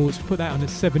Truth Thoughts. We put that on a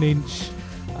 7-inch,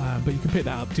 but you can pick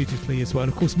that up digitally as well.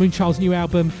 And of course, Moonchild's new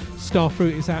album,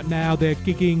 Starfruit, is out now. They're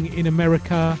gigging in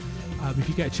America. If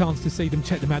you get a chance to see them,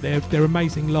 check them out. They're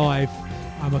amazing live.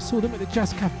 I saw them at the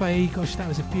Jazz Cafe, gosh, that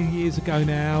was a few years ago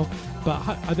now. But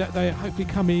they hopefully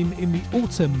come in the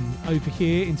autumn over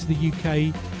here into the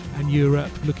UK and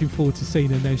Europe. Looking forward to seeing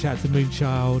them then. Shout out to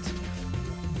Moonchild.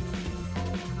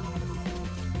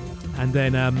 And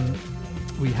then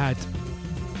we had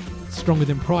Stronger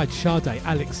Than Pride, Sade,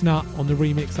 Alex Nutt on the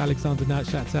remix. Alexander Nutt,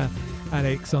 shout out to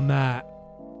Alex on that.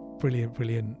 Brilliant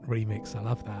remix. I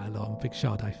love that a lot. I'm a big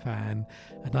Sade fan.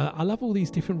 And I love all these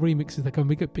different remixes that come.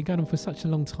 We've been going on for such a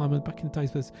long time. And back in the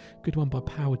days, there's a good one by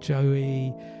Power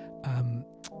Joey.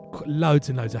 Loads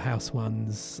and loads of house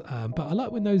ones. But I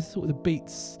like when those sort of the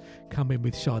beats come in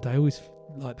with Sade. I always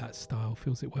like that style.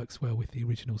 Feels it works well with the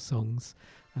original songs.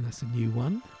 And that's a new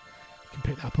one. You can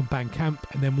pick that up on Bandcamp.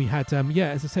 And then we had,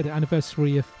 as I said, an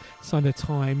anniversary of Sign of the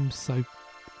Times. So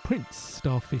Prince,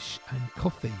 Starfish and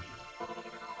Coffee.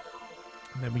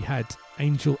 And then we had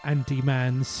Angel and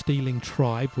D-Man, Stealing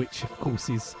Tribe, which of course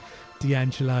is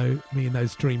D'Angelo, Me and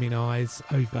Those Dreaming Eyes,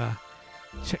 over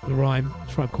Check the Rhyme,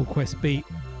 Tribe Called Quest beat.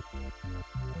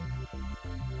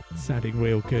 Sounding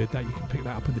real good. That you can pick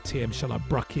that up on the TM Shall I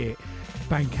Bucket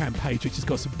Bandcamp page, which has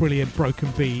got some brilliant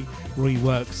broken beat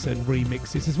reworks and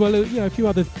remixes, as well as a few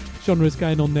other genres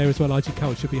going on there as well. IG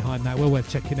Culture behind that, well worth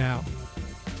checking out.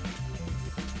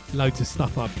 Loads of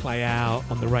stuff I play out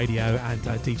on the radio and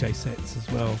DJ sets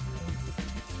as well.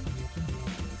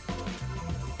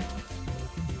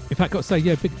 In fact, got to say,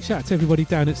 big shout out to everybody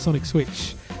down at Sonic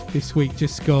Switch this week,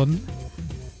 just gone.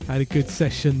 Had a good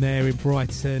session there in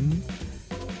Brighton.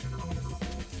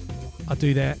 I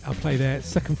play there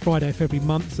second Friday of every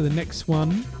month. So the next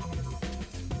one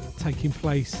taking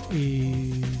place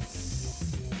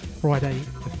is Friday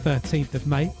the 13th of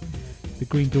May. The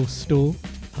Green Door Store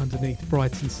underneath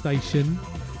Brighton Station.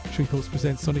 True Thoughts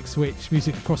presents Sonic Switch.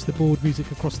 Music across the board,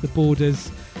 music across the borders.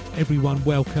 Everyone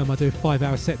welcome. I do a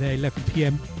 5-hour set there, 11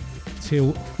 p.m.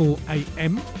 till 4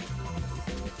 a.m.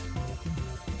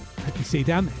 Hope you see you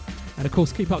down there. And of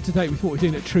course, keep up to date with what we're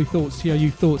doing at True Thoughts,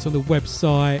 TRU Thoughts on the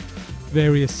website,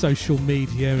 various social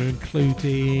media,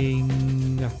 including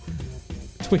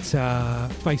Twitter,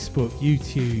 Facebook,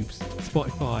 YouTube,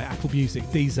 Spotify, Apple Music,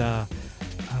 Deezer.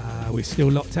 We're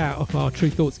still locked out of our True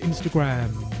Thoughts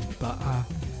Instagram, but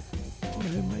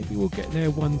maybe we'll get there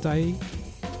one day.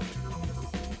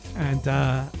 And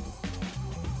of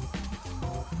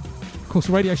course,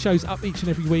 the radio show's up each and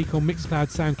every week on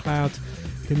Mixcloud, SoundCloud.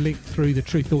 You can link through the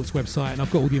True Thoughts website, and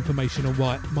I've got all the information on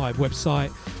my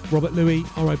website, Robert Louis,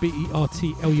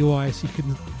 RobertLouis, so you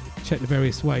can check the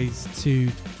various ways to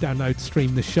download,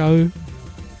 stream the show.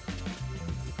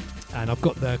 And I've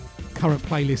got the current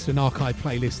playlist and archive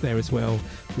playlist there as well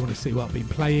if you want to see what I've been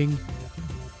playing,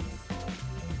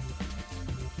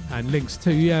 and links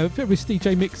to various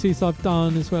DJ mixes I've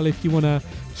done as well if you want to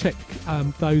check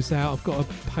those out. I've got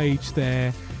a page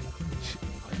there.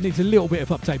 It needs a little bit of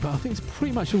update, but I think it's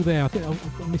pretty much all there. I think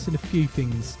I'm missing a few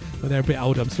things, but they're a bit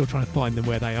older. I'm still trying to find them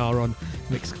where they are on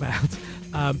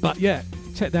Mixcloud. But yeah,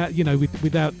 check that,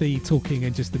 without the talking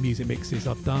and just the music mixes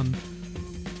I've done.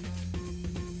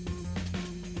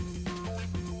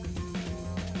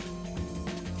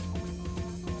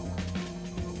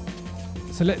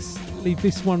 So let's leave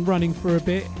this one running for a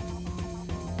bit.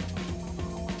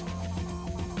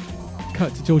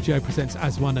 Kurt DiGiorgio presents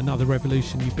As One, Another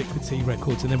Revolution, Ubiquity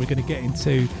Records, and then we're going to get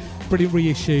into brilliant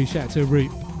reissue. Shout out to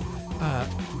Roop,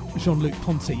 Jean-Luc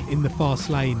Ponty, In the Fast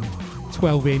Lane,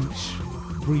 12-inch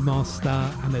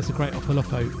remaster, and there's a great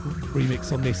Opolopo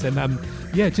remix on this.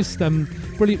 And just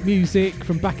brilliant music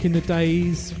from back in the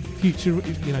days.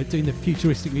 Doing the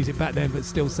futuristic music back then, but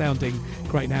still sounding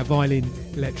great now. Violin,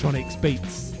 electronics,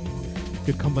 beats,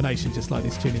 good combination, just like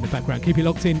this tune in the background. Keep it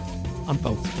locked in.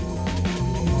 Unfold.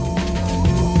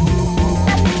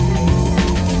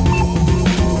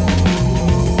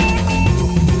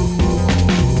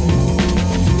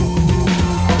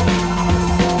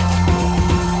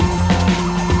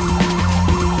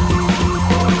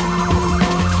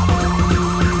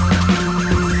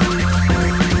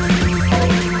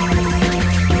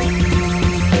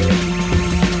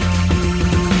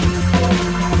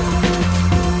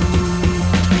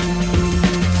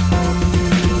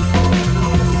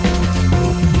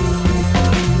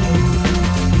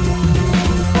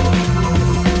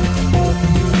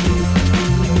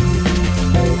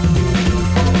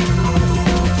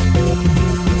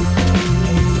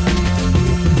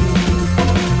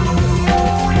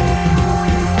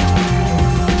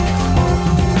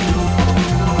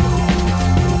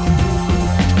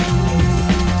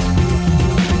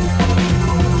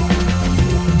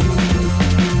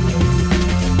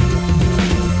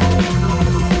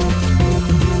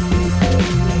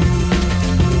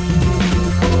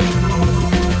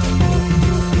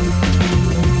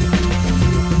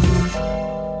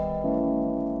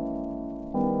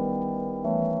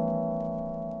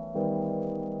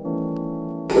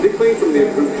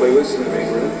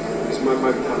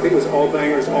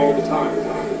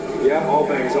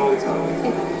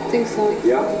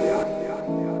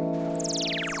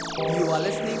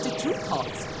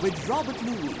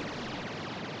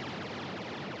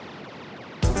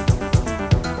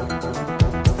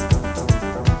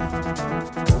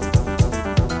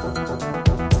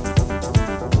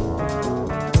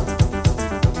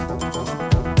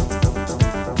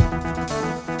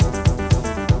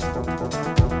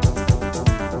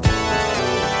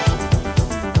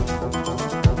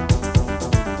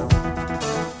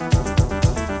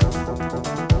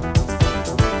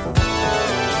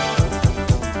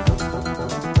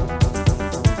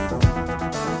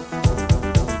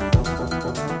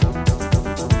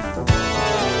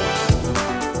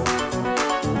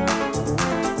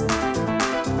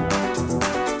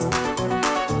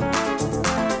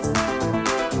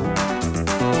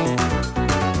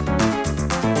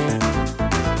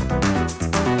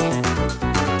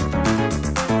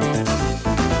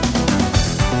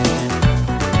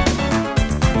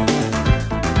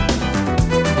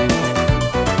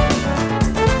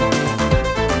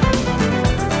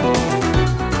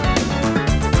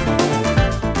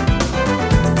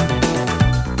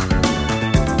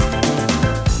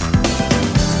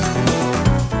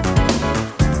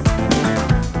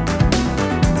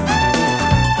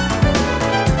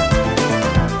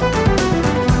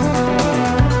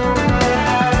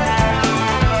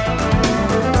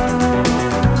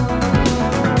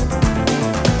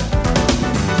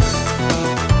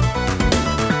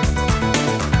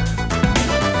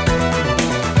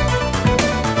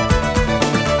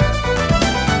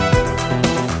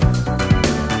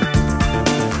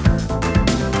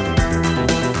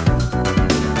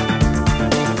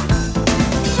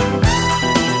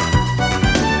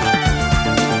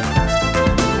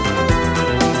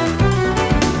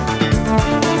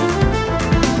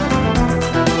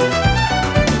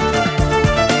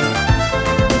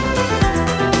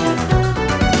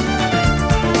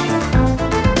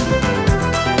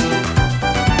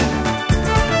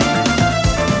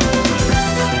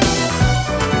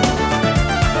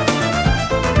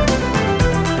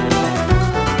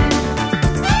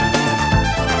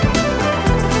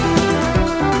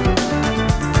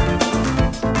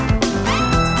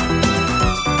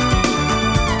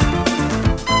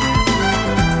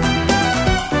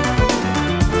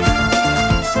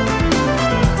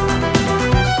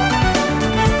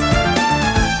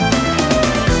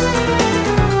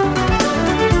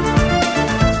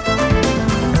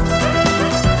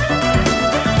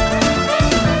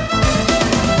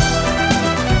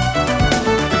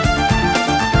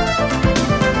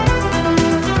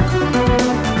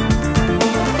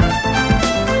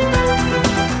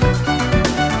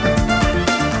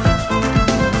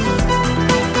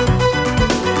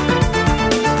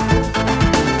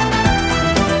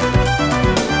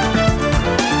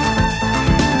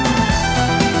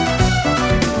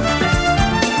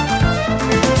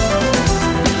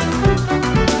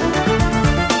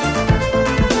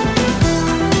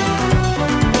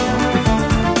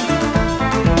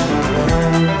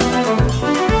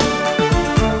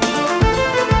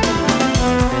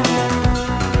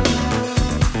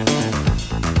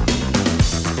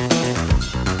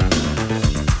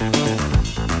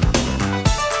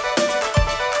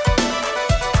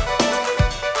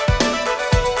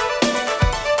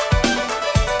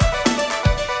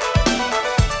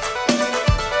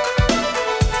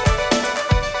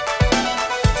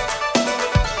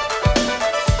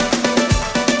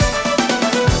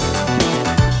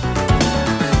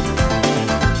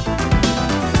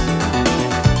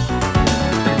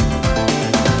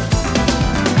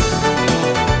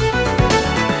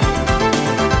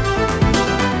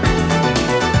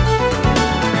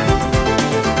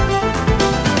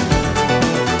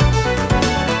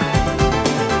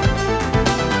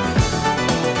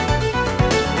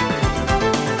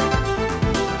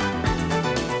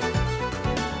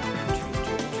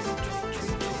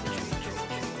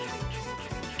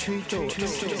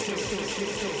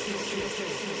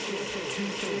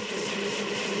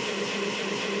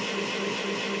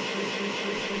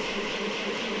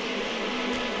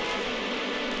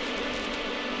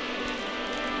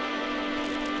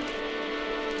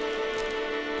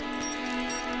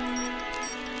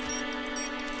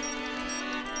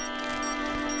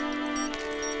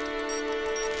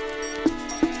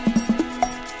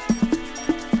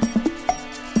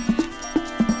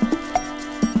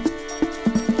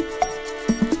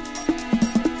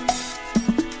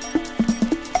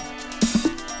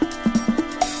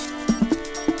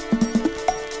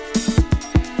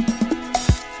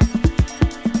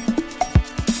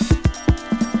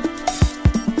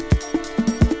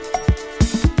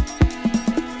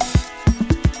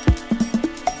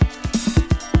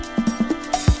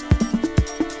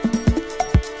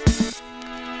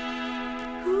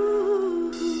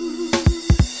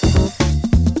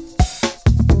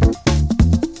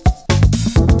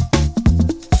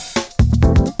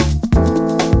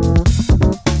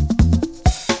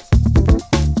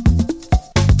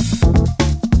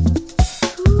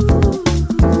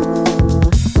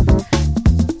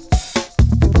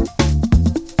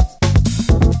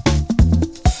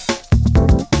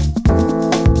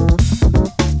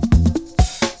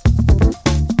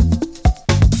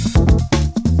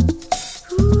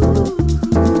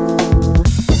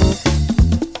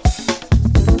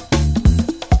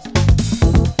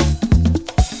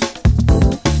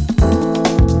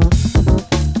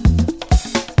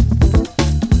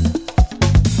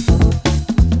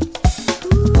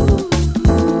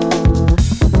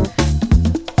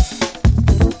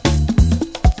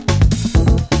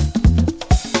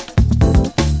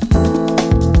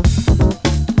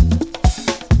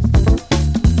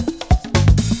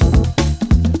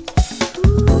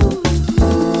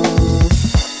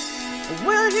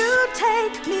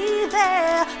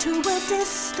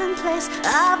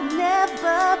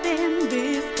 been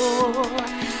before.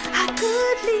 I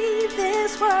could leave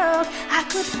this world, I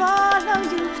could follow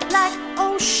you like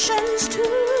oceans to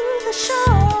the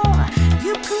shore.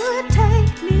 You could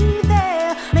take me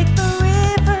there, make the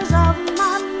rivers of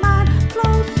my mind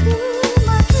flow through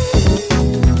my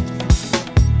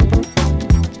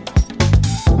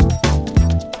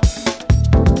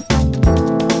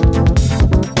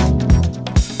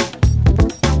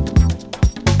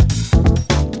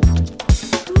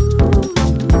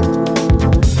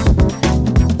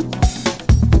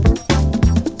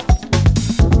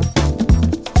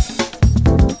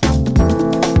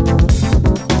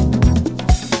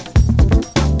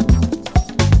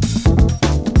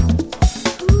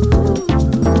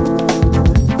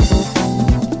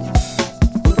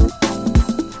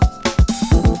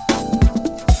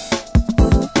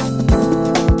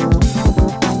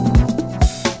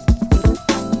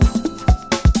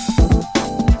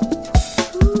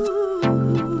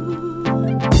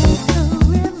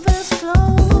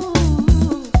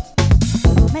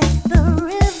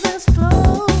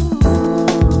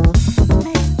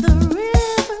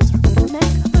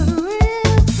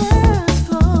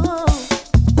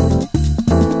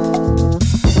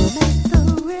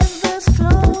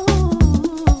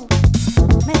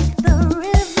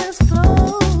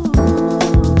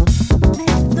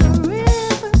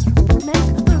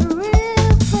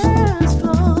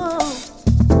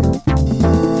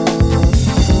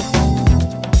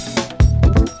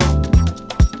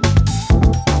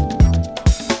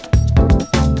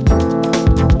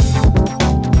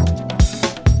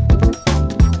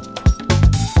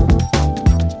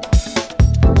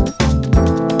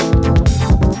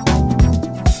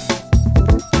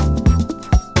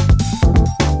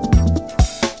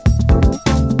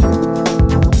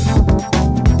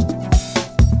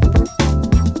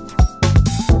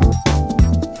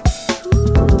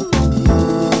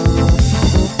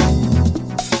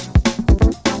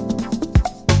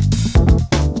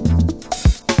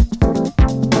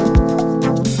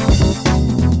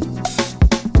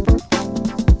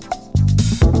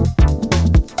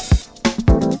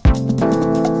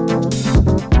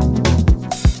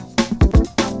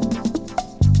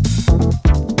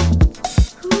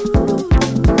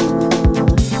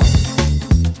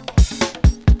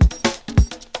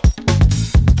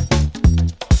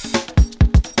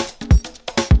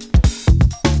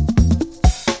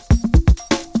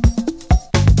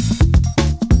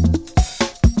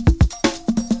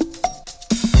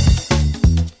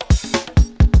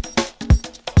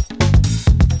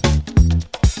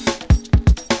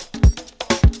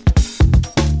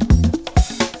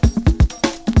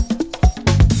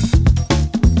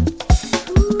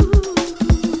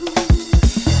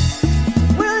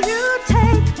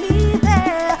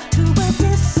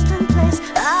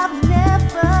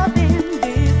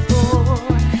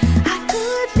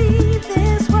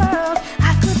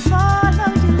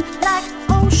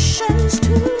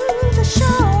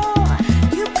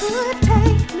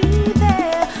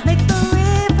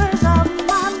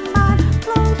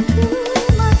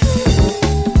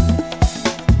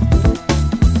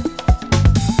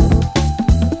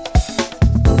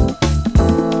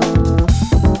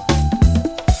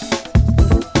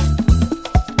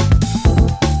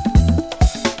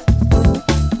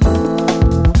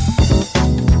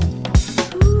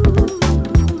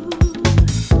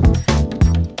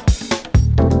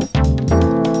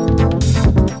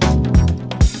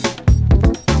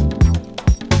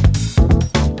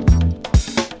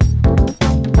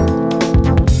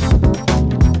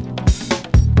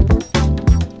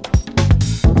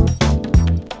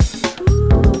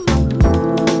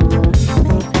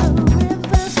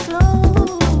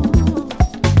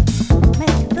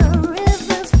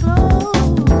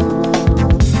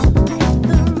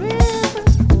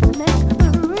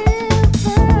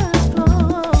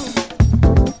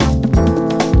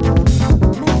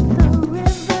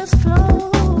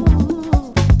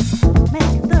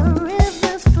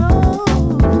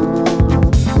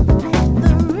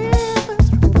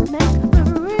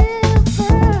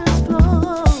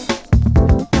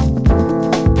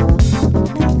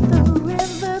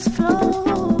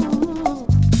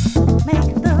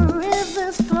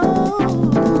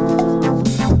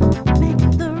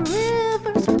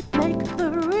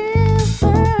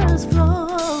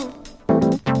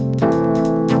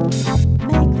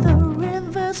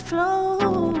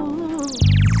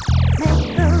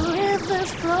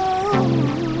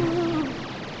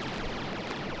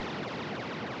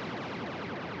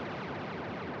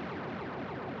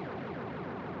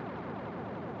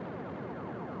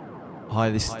Hi,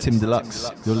 this is Tim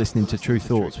Deluxe. You're listening to True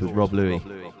Thoughts with Rob Louis.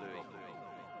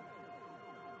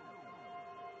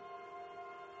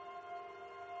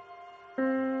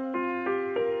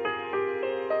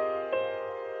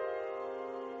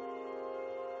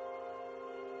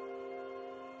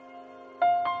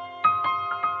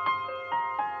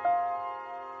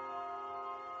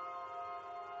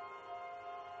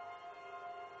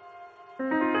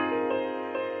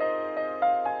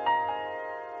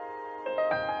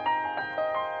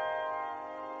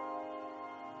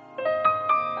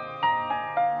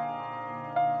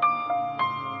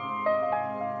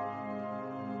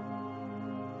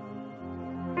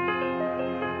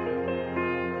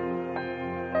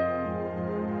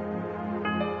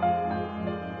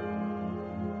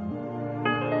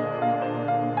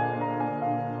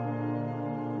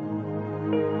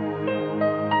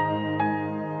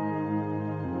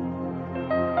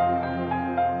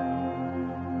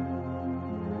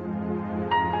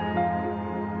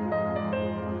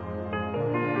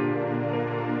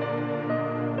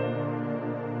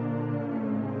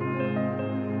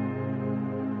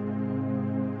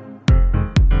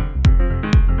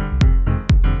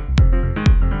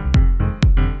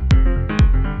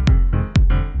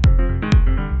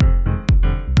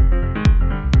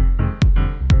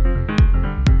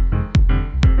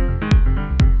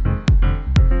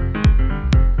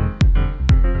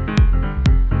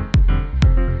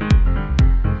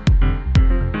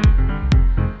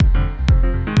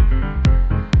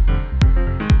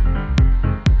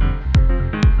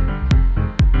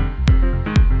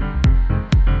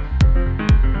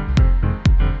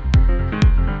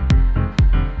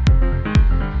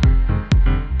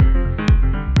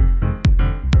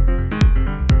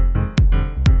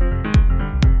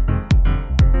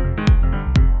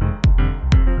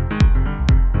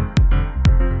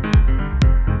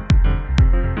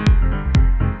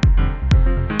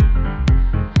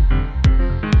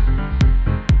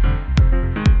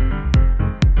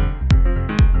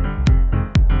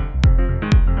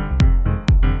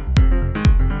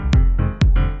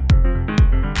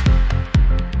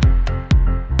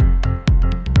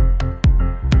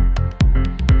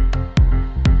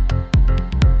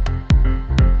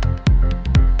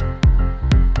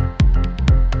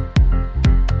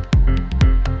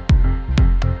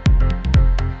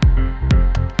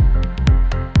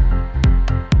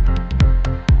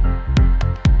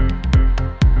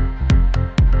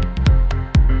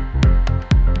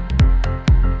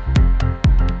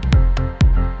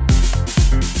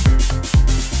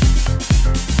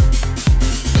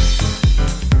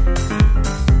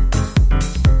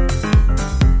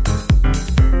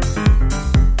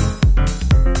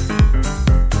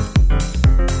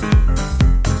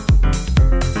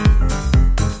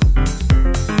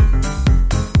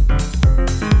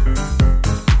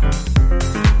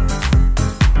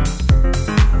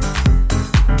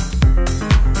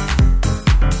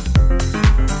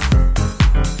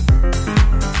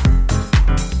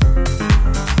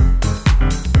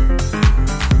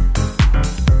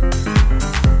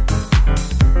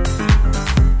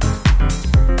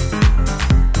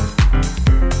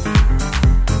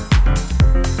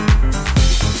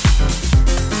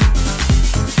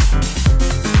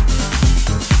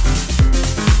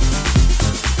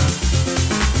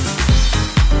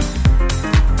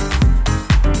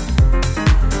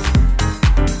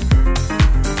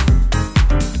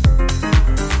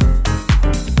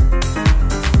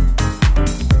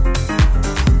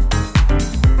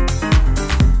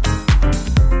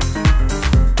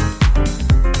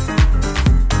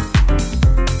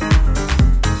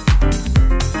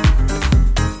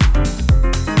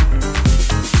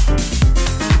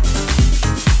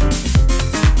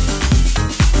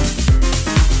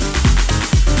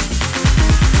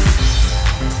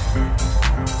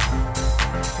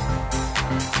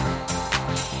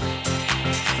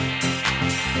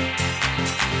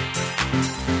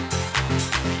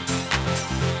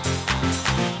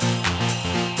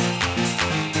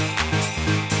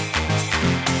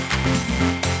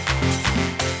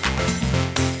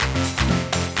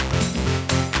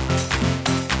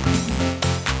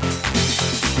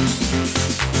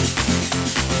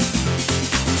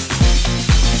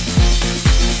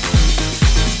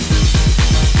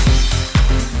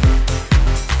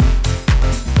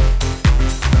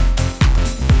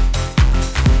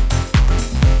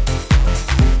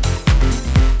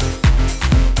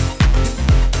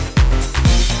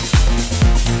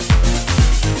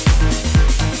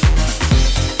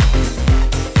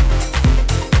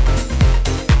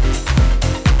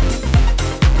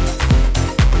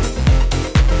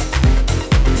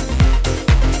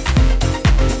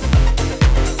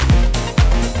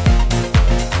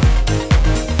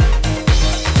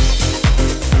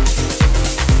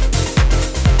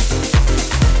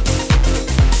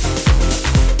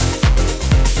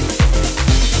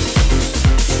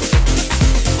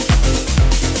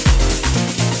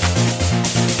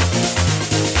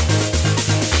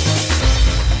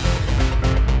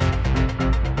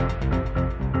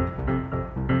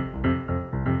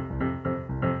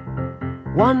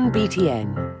 1BTN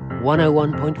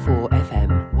 101.4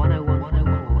 FM.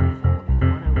 101.4 FM.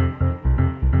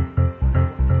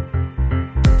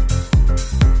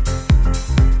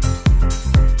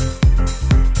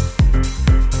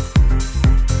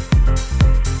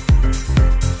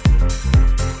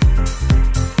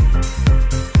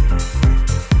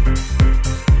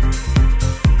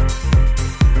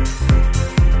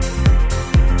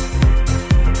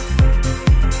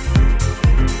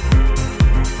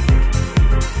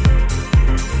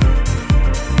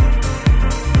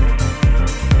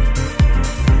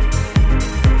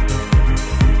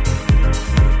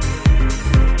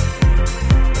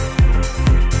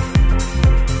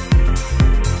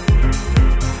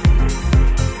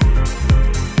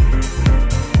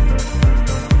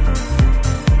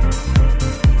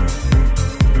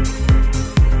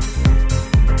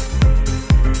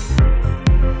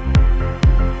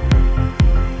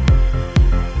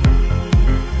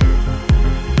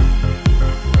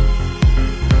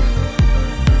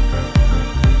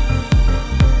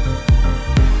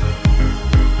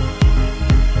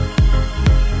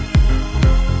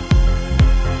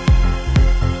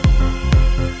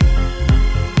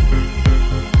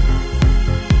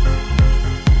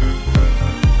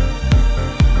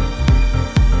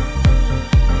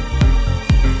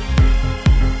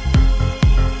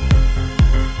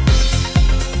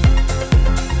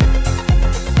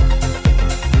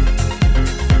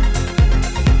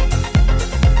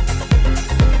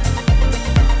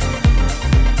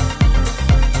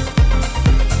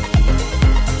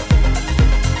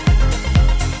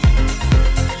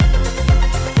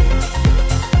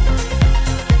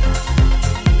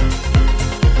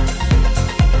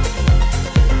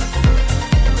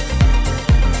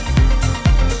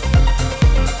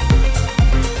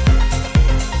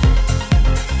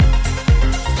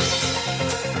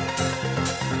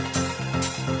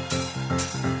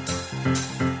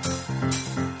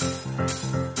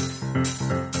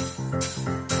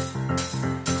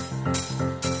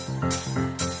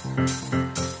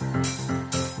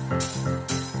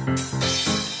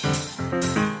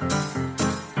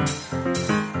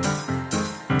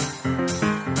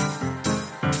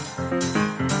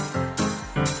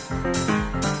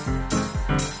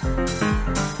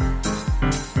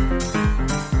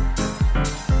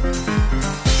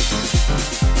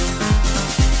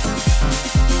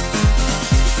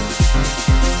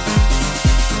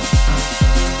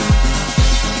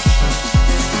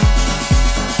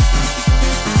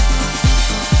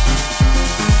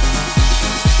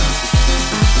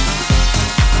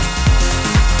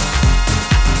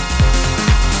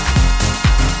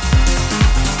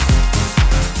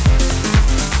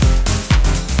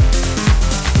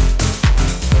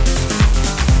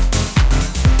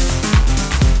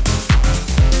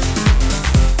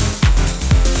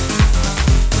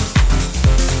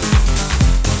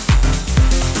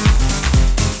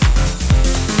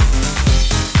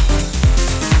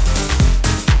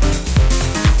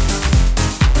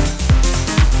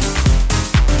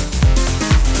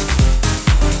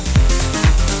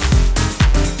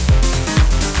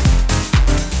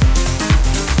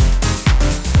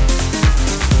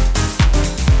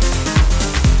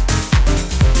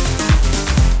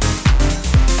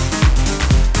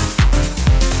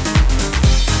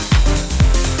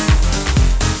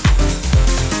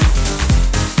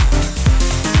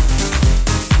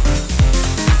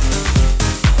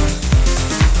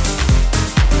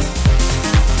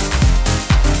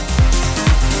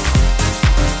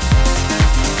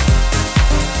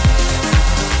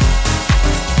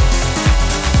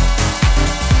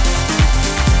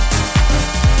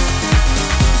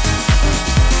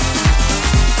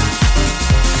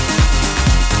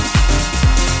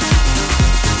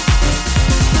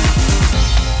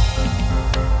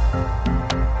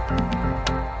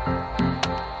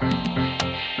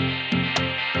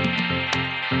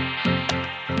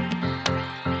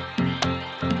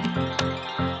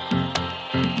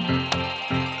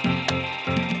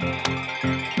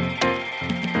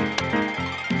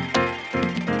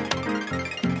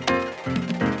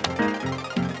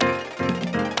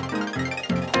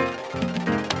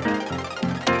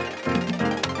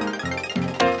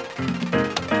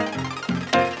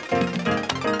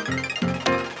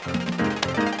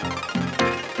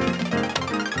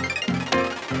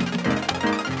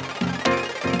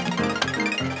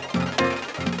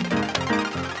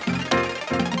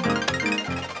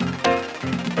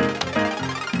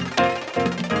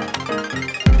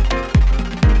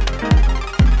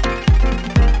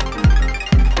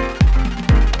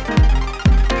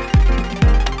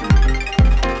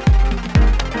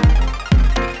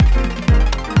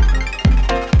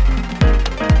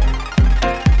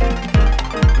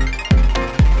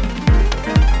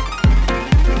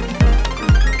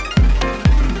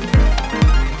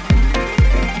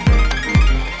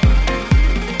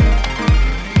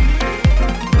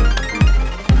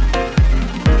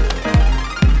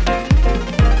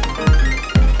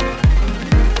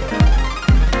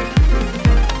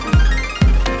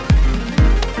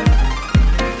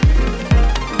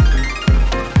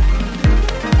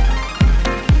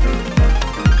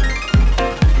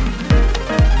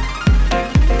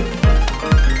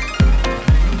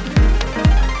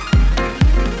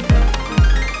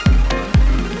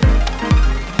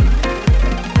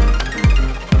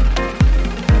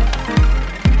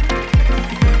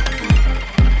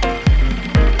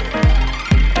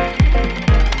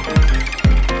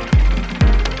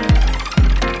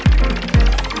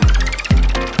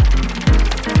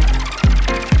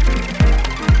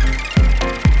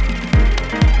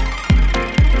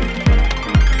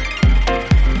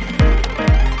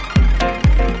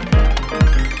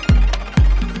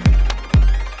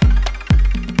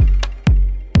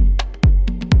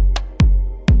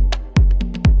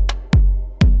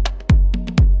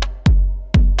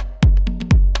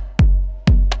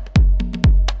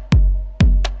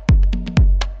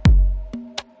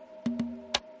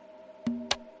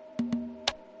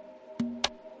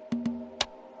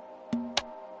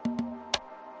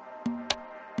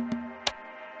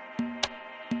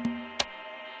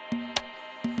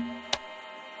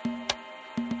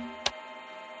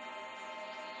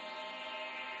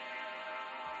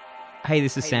 Hey,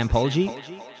 this is Sam Polgy,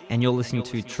 and you're listening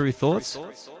to True Thoughts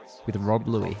with Rob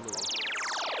Louie.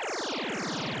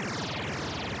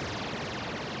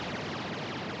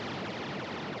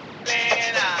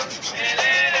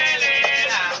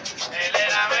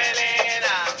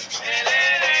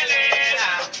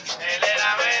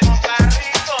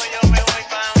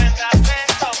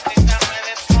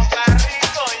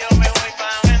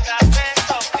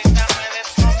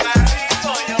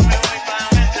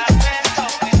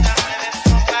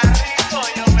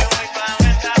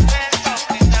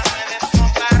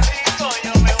 Party.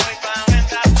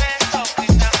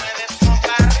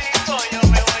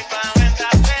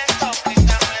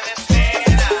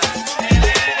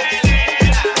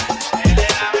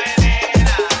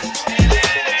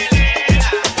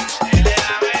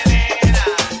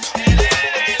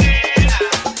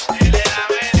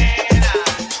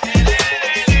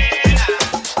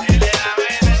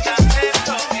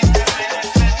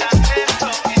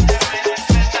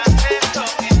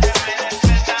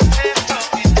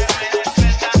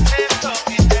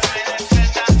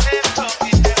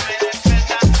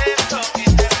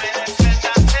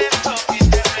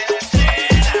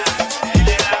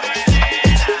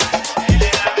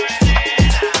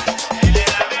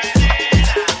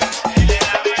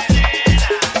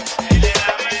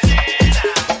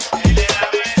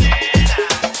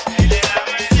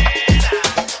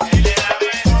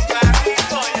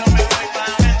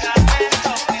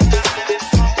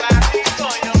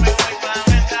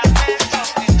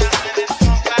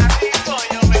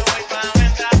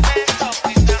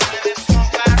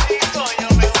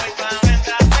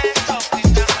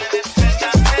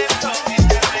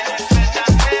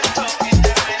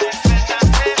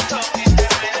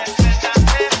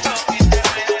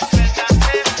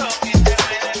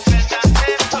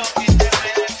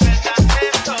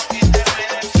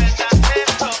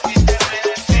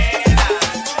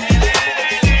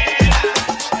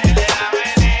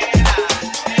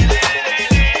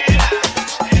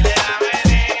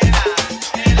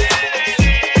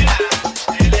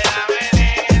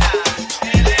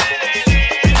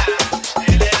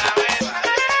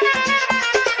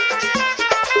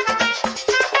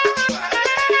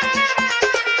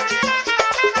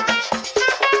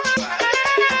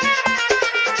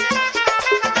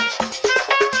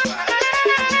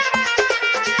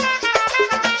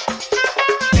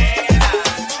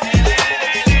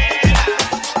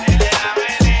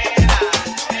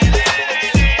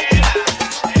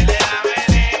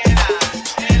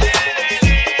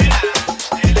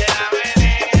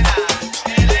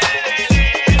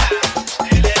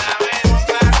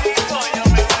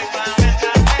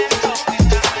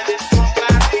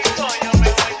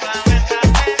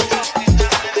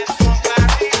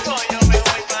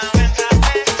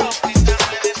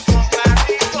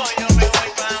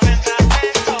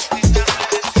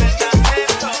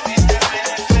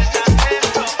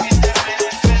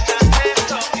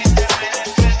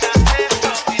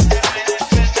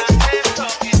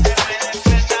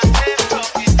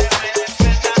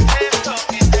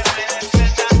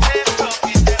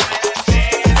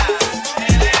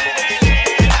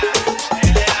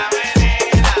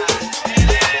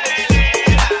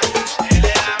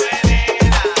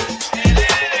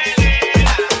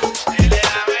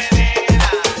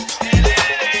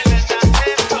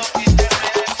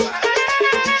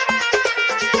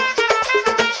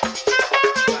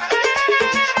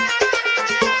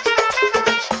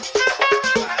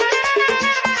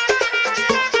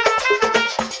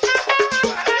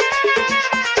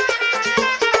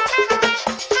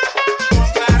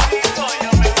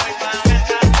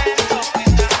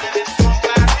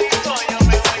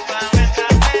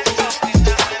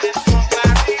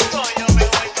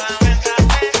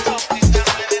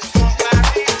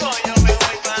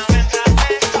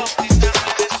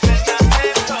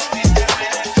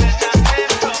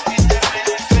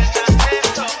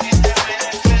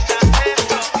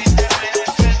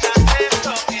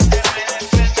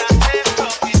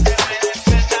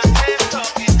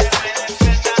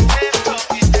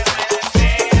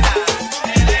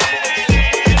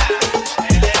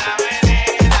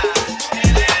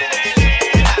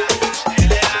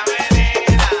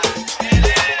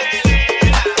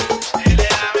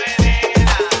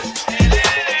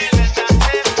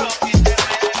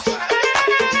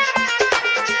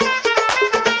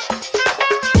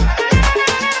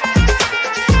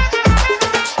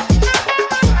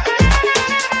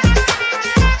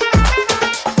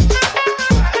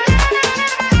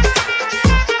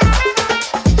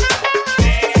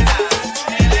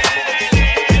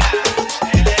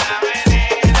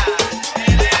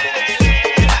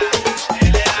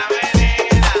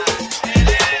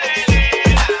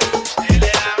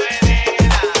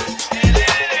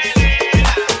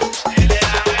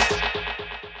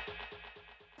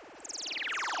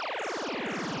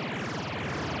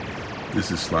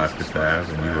 This is Sly Fifth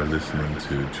Ave, and you are listening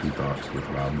to True Thoughts with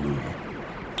Rob Louie.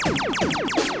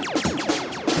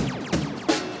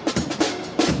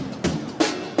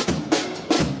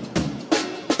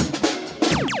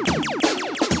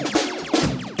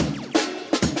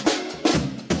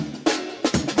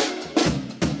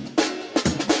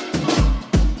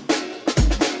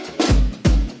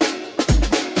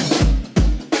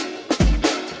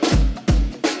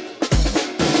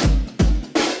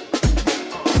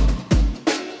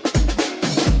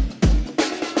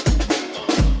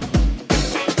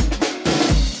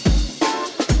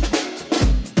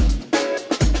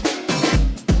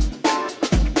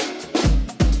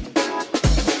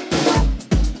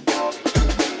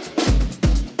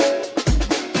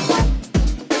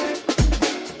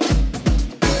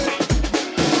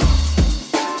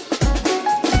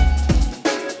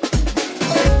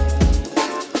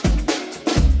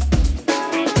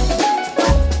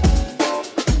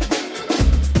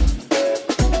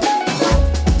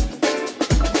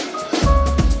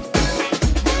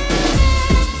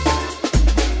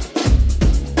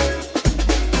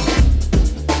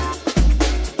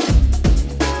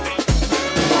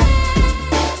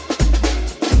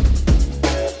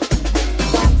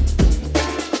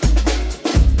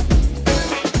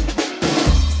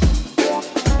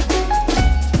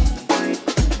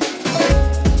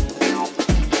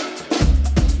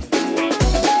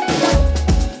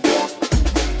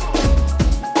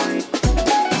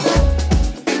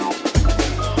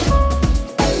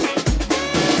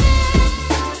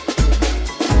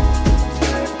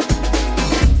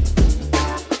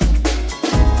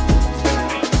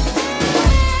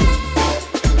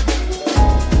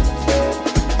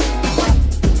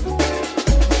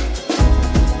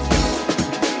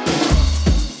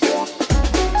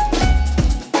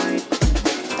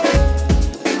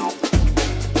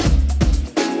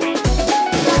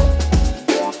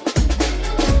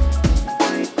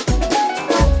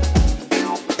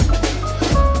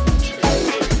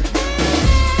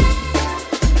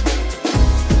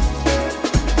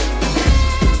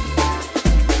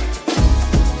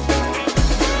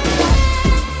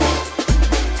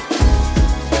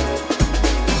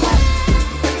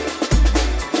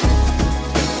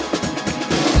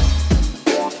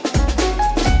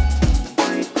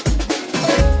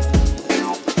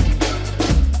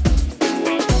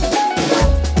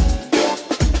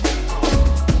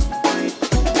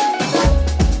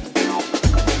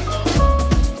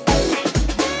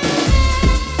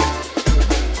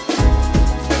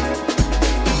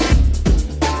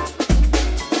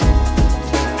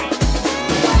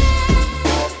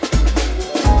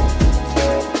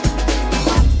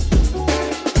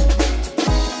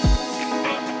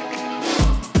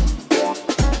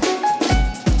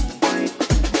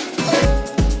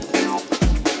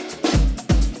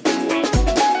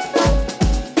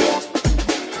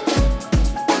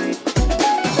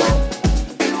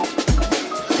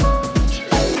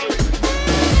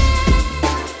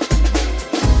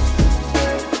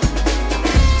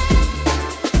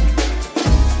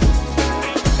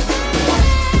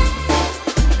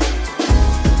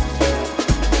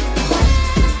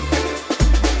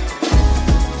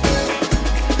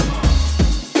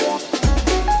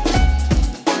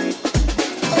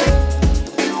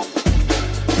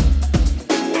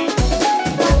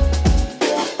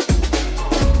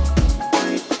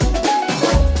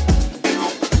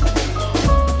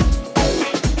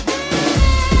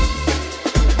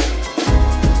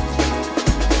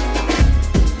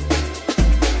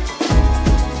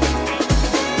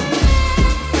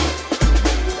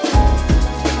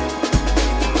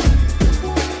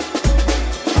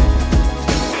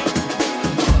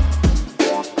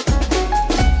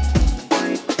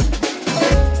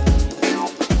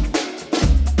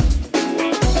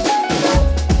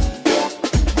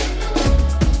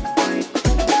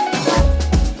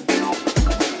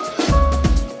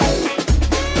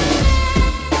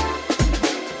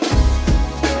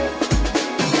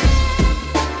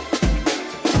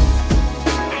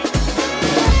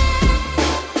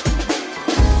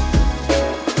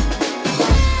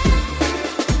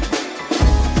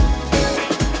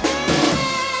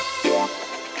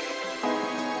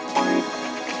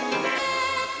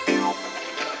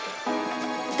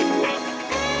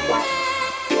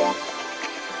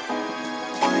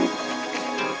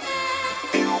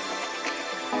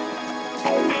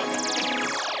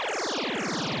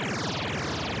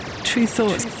 True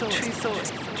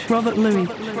Thoughts. Robert Louie.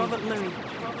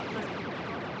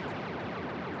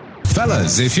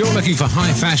 Fellas, if you're looking for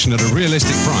high fashion at a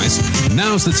realistic price,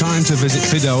 now's the time to visit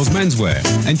Fidel's Menswear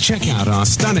and check out our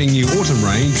stunning new autumn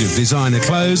range of designer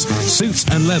clothes, suits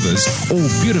and leathers, all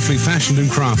beautifully fashioned and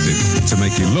crafted to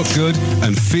make you look good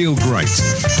and feel great.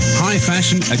 High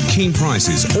fashion at keen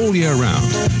prices all year round.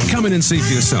 Come in and see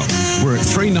for yourself. We're at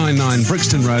 399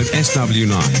 Brixton Road,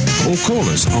 SW9, or call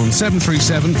us on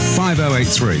 737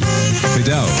 5083.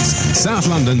 Fidel's, South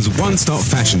London's one-stop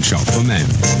fashion shop for men.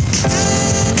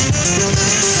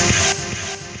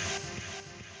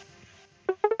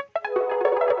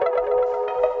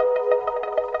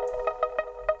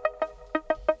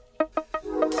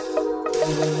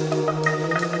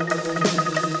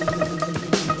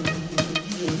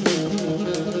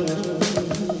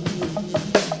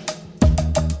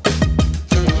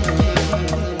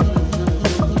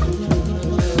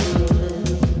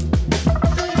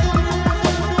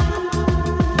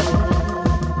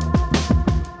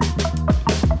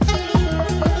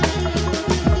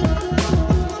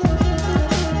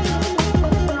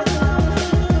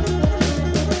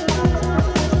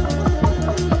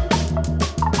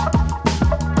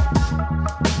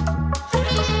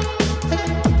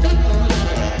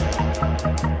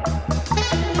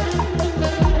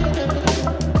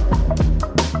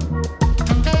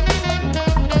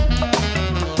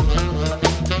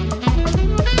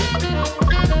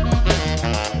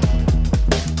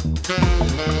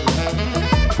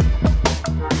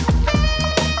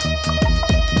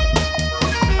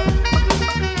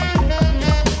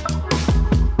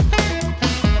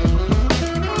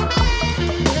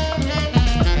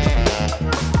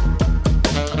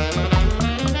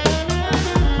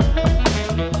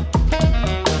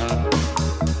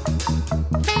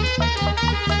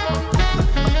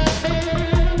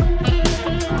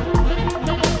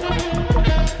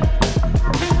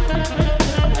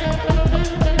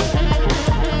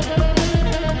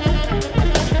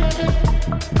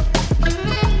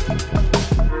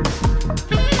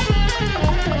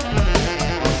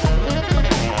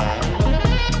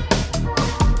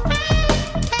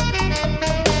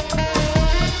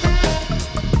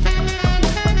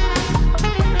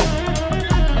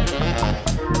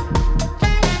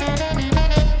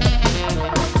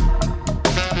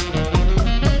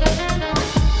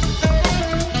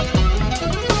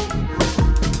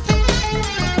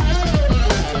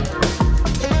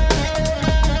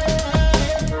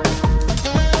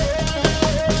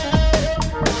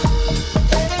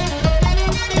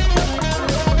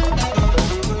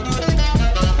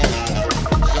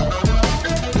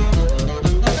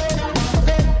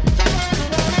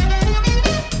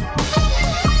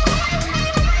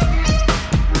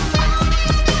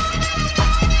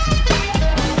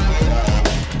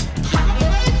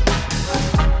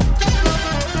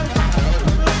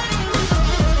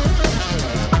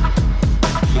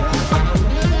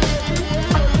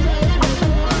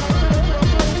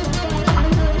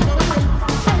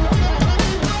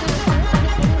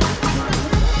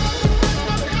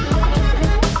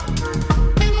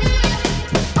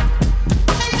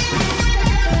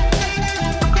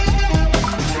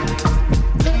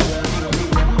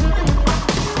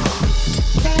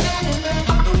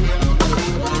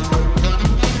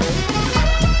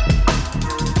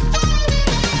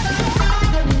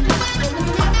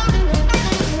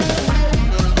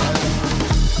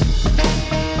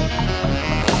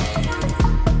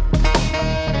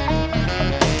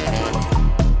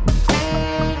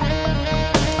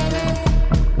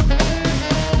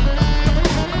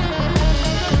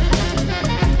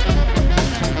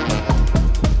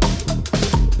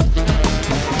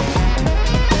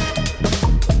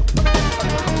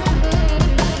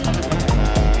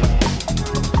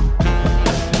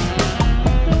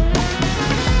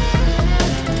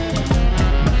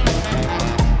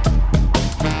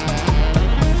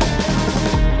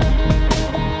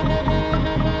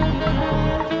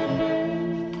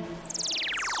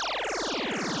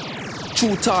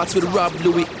 True Thoughts with Rob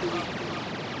Louis.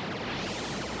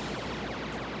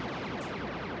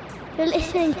 You're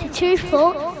listening to True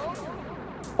Thoughts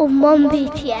on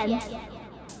 1BTN.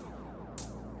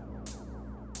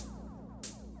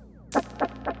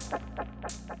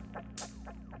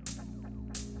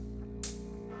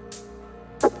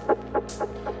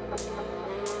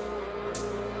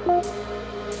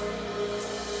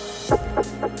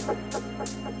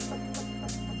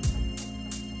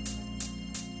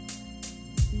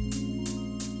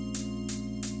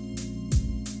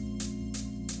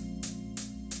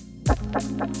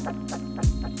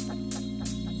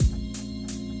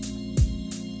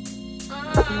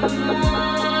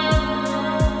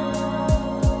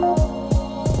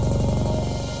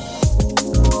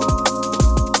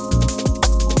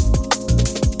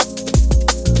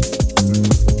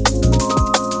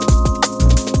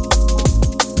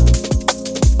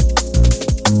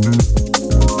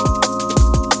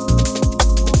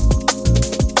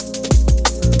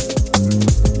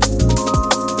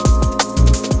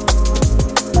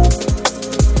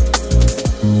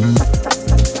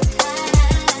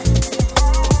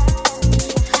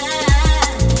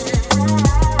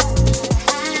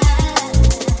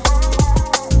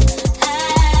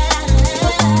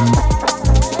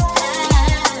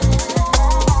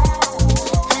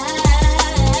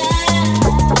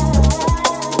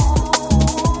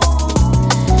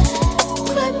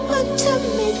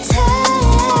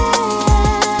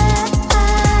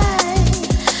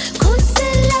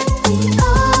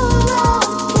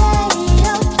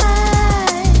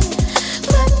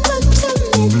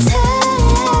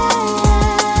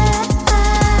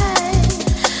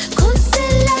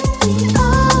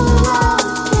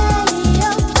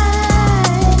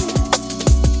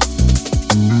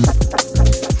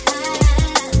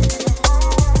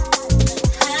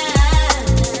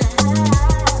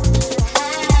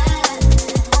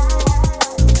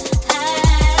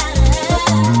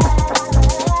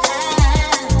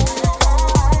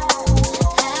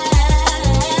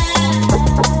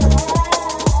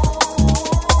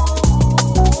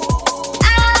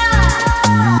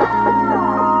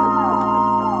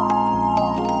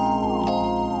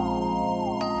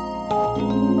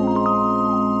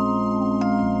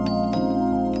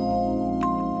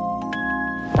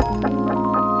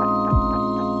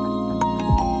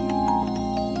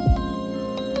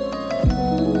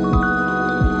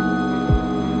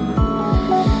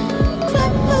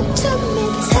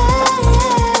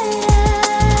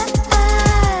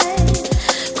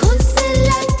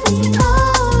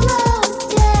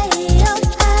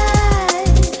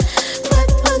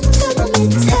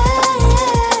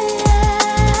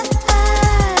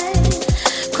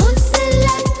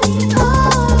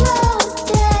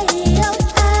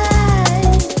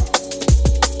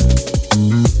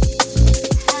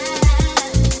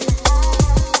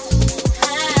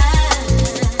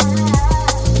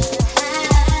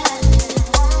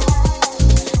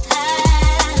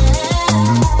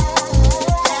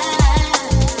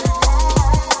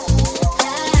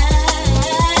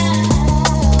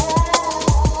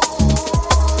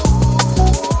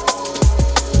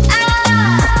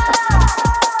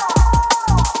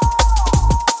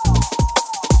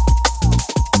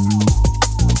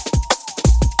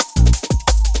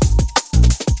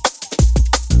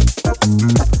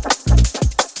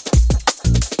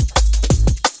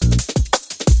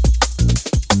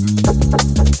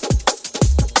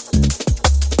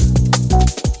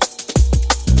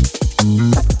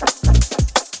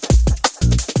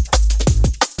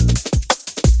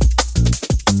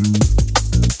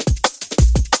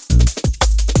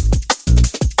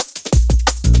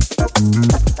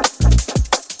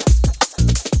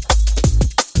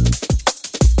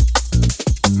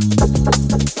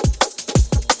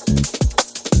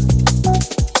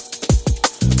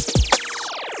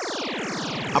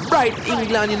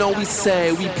 England, you know we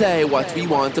say we play what we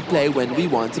want to play when we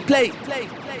want to play.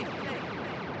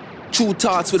 True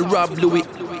Thoughts with Rob Louis.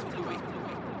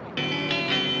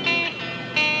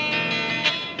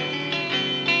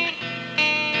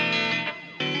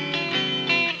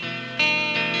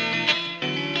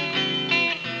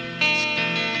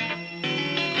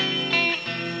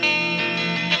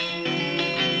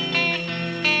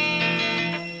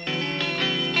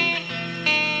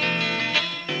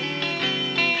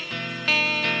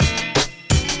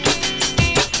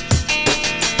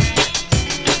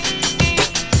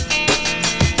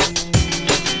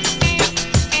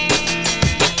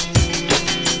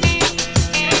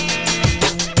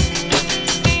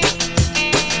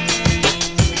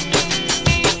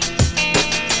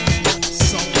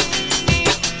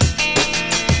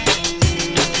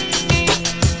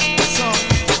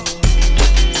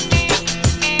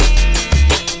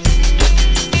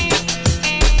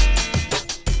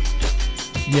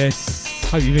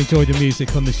 Hope you've enjoyed the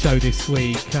music on the show this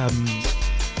week.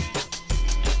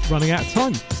 Running out of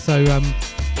time, so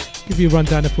give you a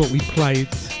rundown of what we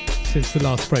played since the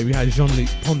last break. We had Jean-Luc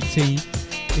Ponty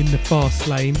in the Fast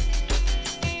Lane,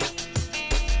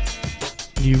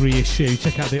 new reissue.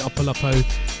 Check out the Opolopo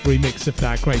remix of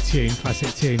that great tune,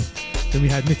 classic tune. Then we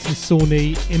had Nitin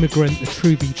Sawhney, Immigrant, the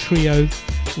Truby Trio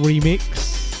remix.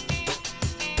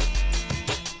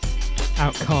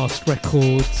 Outcast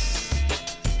Records.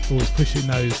 Always pushing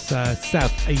those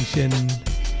South Asian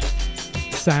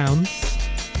sounds.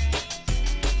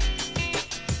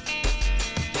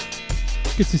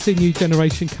 Good to see New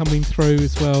Generation coming through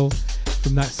as well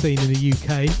from that scene in the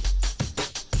UK.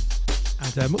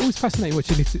 And always fascinating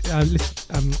watching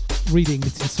reading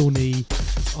Nitin Sawhney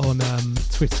on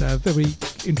Twitter. Very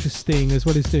interesting, as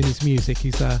well as doing his music.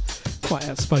 He's quite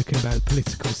outspoken about the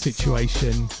political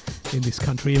situation in this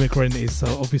country. Immigrant is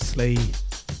obviously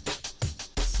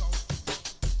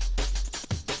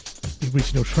the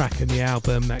original track in the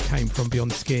album that came from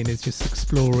Beyond Skin, is just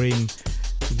exploring,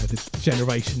 the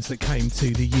generations that came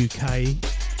to the UK.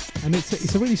 And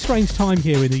it's a really strange time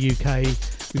here in the UK.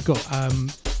 We've got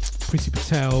Priti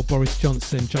Patel, Boris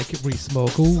Johnson, Jacob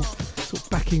Rees-Mogg, all sort of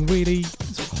backing really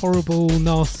sort of horrible,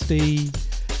 nasty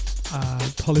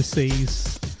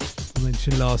policies. I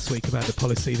mentioned last week about the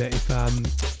policy that if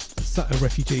a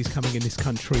refugee is coming in this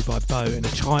country by boat and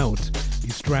a child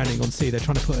is drowning on sea, they're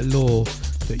trying to put a law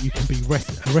that you can be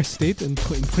arrested and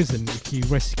put in prison if you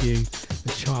rescue a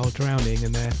child drowning.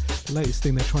 And the latest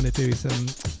thing they're trying to do is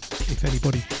if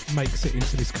anybody makes it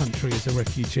into this country as a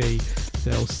refugee,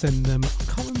 they'll send them, I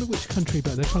can't remember which country,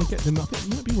 but they're trying to get them, I think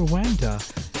it might be Rwanda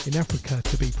in Africa,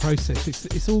 to be processed.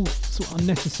 It's all sort of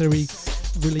unnecessary,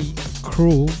 really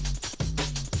cruel.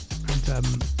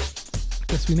 And I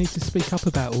guess we need to speak up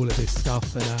about all of this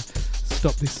stuff and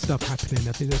stop this stuff happening.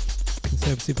 I think the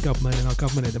Conservative government and our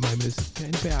government at the moment is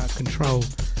getting a bit out of control.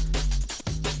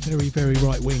 Very, very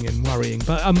right wing and worrying.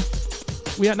 But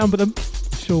we outnumber them.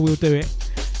 I'm sure we'll do it.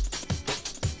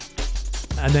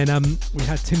 And then we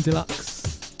had Tim Deluxe,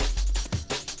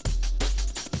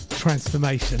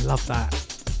 Transformation. Love that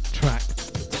track.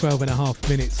 12.5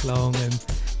 minutes long. And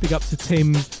big up to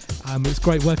Tim. It was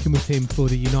great working with him for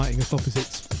the Uniting of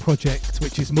Opposites project,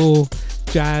 which is more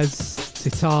jazz,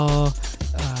 sitar.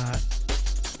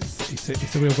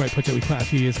 It's a real great project we put out a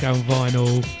few years ago on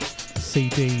vinyl,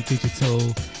 CD, digital.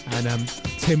 And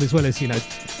Tim, as well as,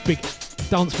 big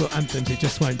dancefloor anthems it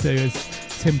just won't do, as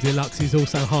Tim Deluxe is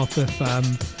also half of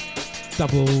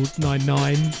Double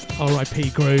 99,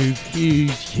 RIP Groove,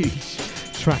 huge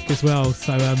track as well.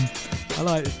 So I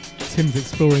like Tim's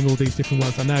exploring all these different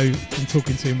ones. I know in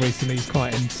talking to him recently, he's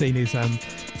quite, and seen his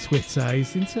Twitter,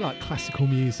 he's into like classical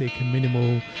music and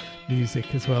minimal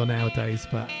music as well nowadays.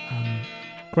 But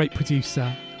great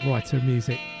producer, writer of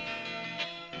music.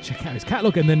 Check out his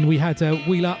catalogue. And then we had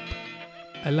Wheel Up,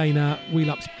 Elena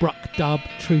Wheelup's Bruck dub,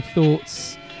 True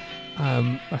Thoughts.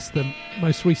 That's the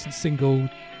most recent single.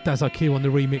 Daz IQ on the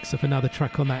remix of another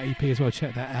track on that EP as well.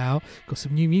 Check that out. Got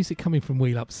some new music coming from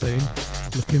Wheel Up soon.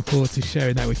 Looking forward to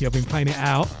sharing that with you. I've been playing it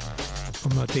out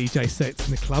on my DJ sets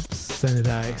in the clubs, and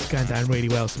it's going down really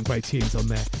well. Some great tunes on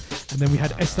there. And then we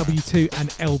had SW2 and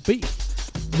LB,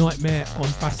 Nightmare on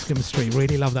Bascom Street.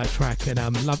 Really love that track, and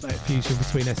love that fusion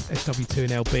between SW2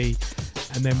 and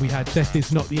LB. And then we had Death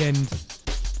Is Not the End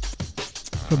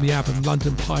from the album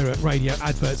London Pirate Radio,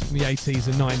 adverts from the 80s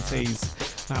and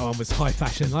 90s. That one was high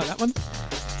fashion, like that one.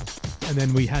 And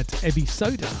then we had Ebby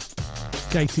Soda,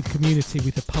 Gated Community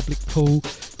with the Public Pool,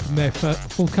 from their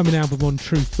forthcoming album on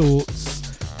True Thoughts.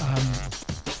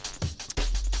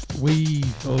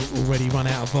 We've already run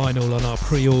out of vinyl on our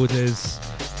pre-orders,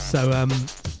 so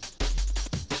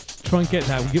try and get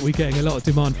that. We're getting a lot of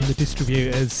demand from the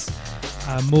distributors,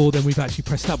 more than we've actually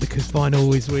pressed up, because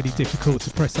vinyl is really difficult to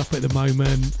press up at the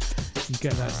moment and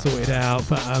get that sorted out.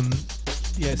 But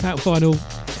yeah, it's out vinyl,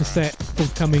 cassette,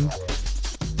 forthcoming,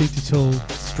 digital,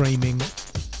 streaming.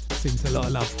 Seems a lot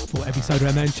of love for episode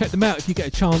around there. And check them out if you get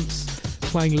a chance,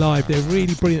 playing live. They're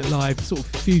really brilliant live, sort of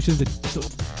fusion, the sort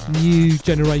of new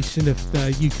generation of the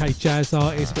UK jazz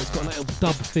artists, but it's got a little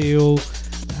dub feel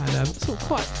and sort of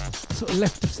quite sort of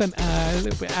left of centre, a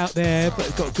little bit out there, but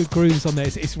it's got good grooves on there.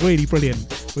 It's really brilliant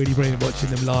watching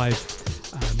them live.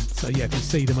 So yeah, if you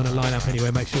see them on a lineup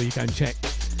anywhere, make sure you go and check.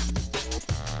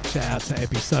 Shout out to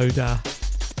Episoda,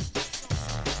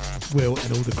 Will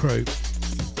and all the crew.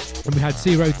 And we had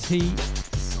Zero T,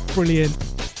 brilliant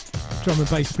drum and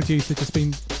bass producer, just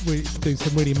been doing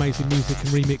some really amazing music and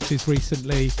remixes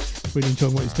recently. Really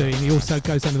enjoying what he's doing. He also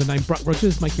goes under the name Bruck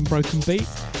Rogers, making Broken Beat.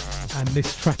 And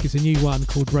this track is a new one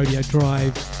called Rodeo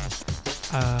Drive,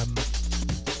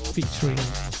 featuring,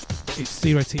 it's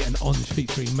Zero T and Onge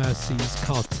featuring Mercy's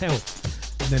Cartel.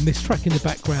 And then this track in the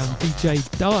background, DJ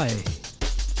Die.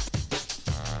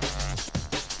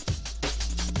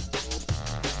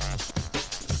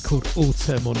 It's called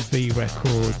Autumn on V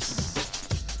Records.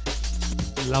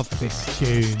 Love this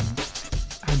tune.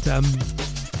 And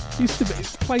used to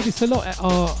play this a lot at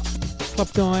our club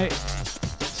night,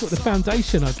 sort of the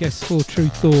foundation, I guess, for True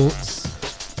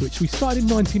Thoughts, which we started in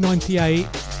 1998.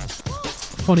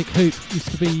 Phonic Hoop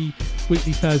used to be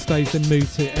weekly Thursdays, then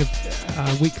moved to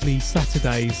weekly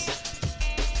Saturdays.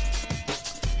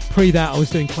 Pre that, I was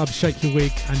doing Club Shake Your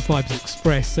Wig and Vibes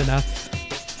Express, and I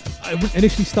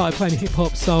initially started playing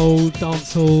hip-hop, soul,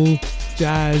 dancehall,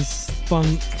 jazz,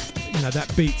 funk, you know,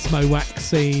 that Beats Mo Wax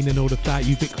scene and all of that,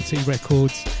 Ubiquity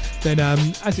Records. Then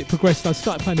as it progressed, I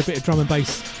started playing a bit of drum and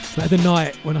bass. But the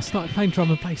night when I started playing drum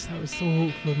and bass, that was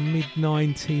sort of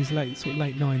mid-90s, late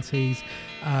 90s.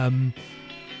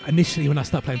 Initially, when I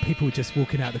started playing, people were just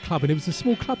walking out of the club, and it was a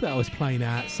small club that I was playing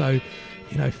at. So,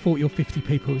 you know, 40 or 50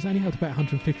 people. It was only held about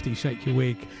 150, Shake Your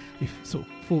Wig. If sort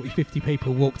of 40, 50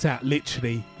 people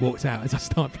literally walked out as I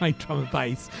started playing drum and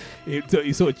bass,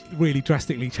 it sort of really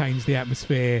drastically changed the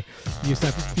atmosphere. You used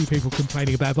to have a few people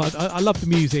complaining about it, but I love the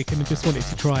music and I just wanted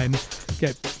to try and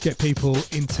get people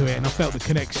into it, and I felt the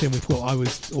connection with what I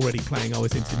was already playing. I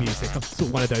was into music. I'm sort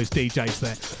of one of those DJs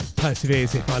that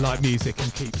perseveres if I like music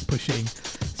and keeps pushing.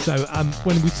 So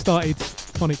when we started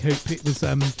Phonic Hoop, it was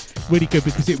really good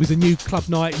because it was a new club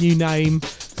night, new name.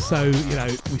 So, you know,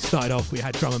 we started off, we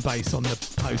had drum and bass on the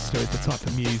poster as the type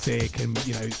of music, and,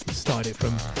 you know, started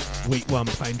from week one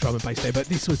playing drum and bass there. But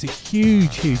this was a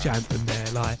huge anthem there,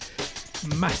 like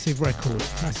massive record,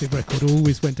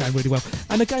 always went down really well.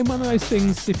 And again, one of those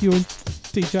things, if you're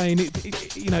DJing,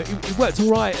 it worked all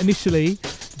right initially,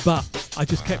 but I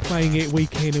just kept playing it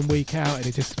week in and week out, and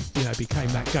it just, you know, became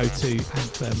that go-to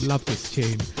anthem. Love this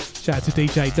tune. Shout out to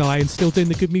DJ Die, and still doing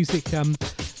the good music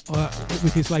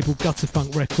with his label Gutter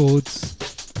Funk Records.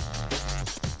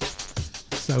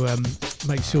 So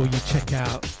make sure you check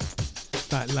out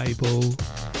that label.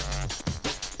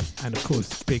 And of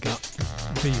course, big up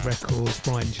V Records,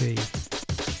 Brian G,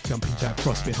 Jumping Jack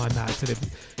Frost behind that. So they're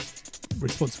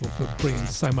responsible for bringing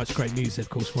so much great music. Of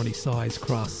course, Ronnie Size,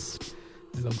 Crust,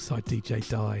 alongside DJ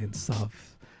Die and Suv,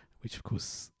 which of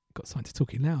course got signed to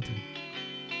Talking Loud, and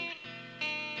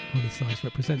Ronnie Size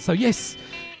represents. So yes,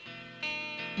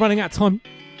 running out of time,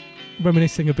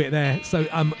 reminiscing a bit there. So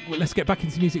let's get back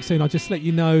into music soon. I'll just let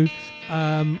you know,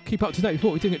 keep up to date with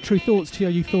what we're doing at True Thoughts,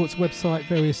 TRU Thoughts website,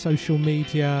 various social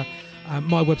media,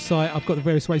 my website. I've got the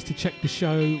various ways to check the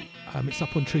show. It's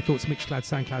up on True Thoughts, Mixcloud,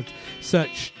 SoundCloud.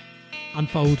 Search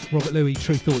Unfold Robert Louis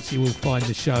True Thoughts, you will find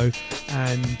the show.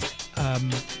 And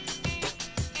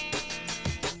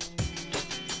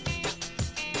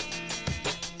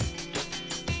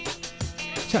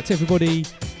chat to everybody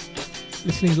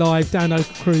listening live, download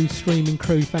crew, streaming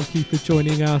crew, thank you for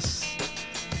joining us.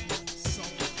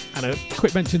 And a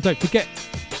quick mention, don't forget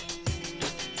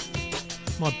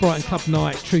my Brighton Club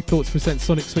Night, True Thoughts presents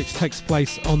Sonic Switch, takes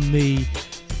place on the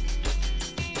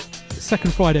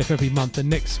second Friday of every month. The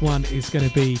next one is going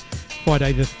to be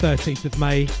Friday the 13th of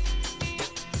May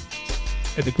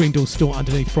at the Green Door store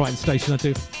underneath Brighton Station. I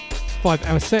do a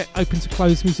 5-hour set, open to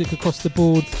close, music across the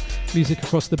board, music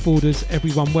across the borders,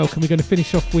 everyone welcome. We're going to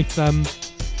finish off with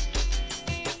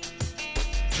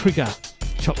Trigger,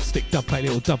 chopstick dubplate,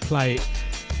 little dubplate,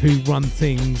 Who Run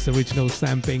Things, original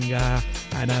Sam Binga.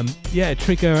 And yeah,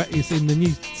 Trigger is in the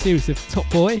new series of Top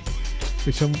Boy,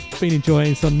 which I've been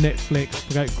enjoying. It's on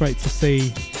Netflix. Great to see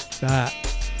that,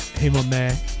 him on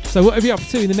there. So whatever you're up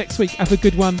to in the next week, have a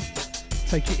good one.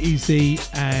 Take it easy,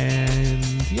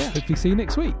 and yeah, hopefully see you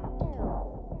next week.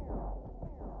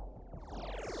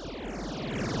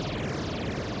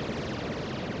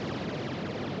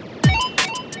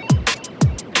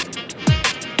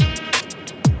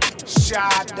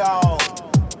 Shadow.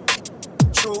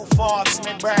 True thoughts,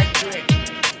 me brethren.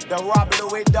 The Rob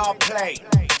Louis dub play.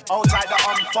 Out at the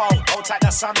unfold, out at the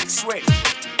Sonic Switch.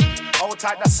 Out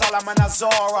at the Solomon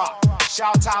Azora.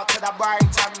 Shout out to the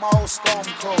Brighton Mouse Scum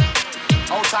Crew.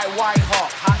 Out at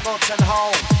Whitehawk, Hamilton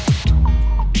Home.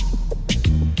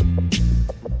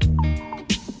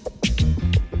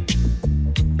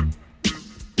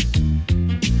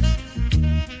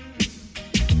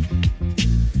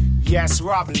 Yes,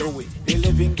 Rob Louis, the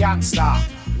living gangster.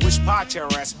 Which part you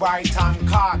rest, Brighton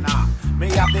Corner. Me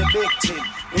have the big thing,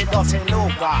 the dirty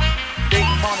Luga. Big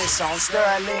money sound,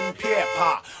 sterling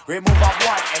paper. Remove a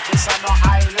white head, this are no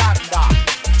Highlander.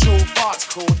 True thoughts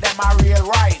crew, them a real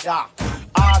rider.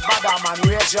 All bad man,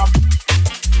 rage up.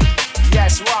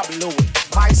 Yes, Rob Louis,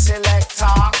 my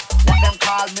selector. What them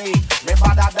call me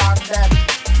better than them.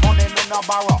 Money me no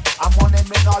borrow, and money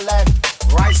me no lend.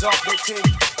 Rise up the team,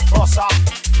 boss up.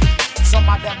 Some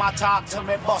of them attack to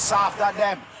me, boss after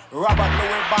them. Robert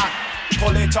Louis back,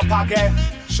 pull it up again.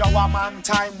 Shower man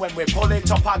time when we pull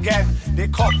it up again. The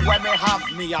cup when me have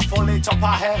me, I pull it up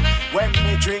ahead. When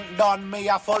me drink done, me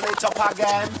I pull it up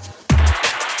again.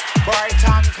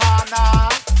 Brighton Corner,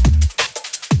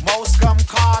 Moscombe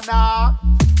Corner,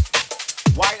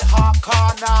 Whitehawk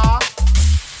Corner,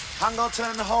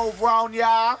 Hamilton Hove round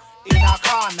ya. In a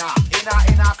corner, in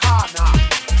a corner,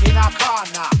 in a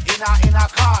corner, in a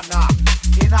corner,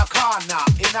 in a corner,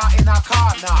 in a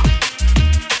corner.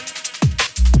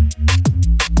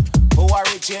 Who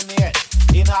originate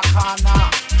in a corner?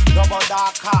 Double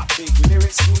dark cop, big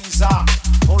lyric squeezer.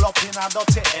 Pull up in a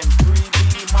dirty M3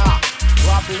 Beamer.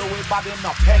 Rob Louis body no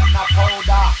pen no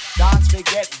powder. Dance me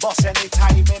get bust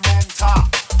anytime me mentor.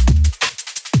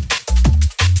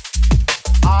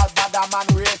 All bad man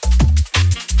rate.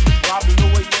 Rob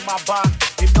Louis in my band,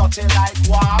 him nothing like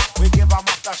war. We give him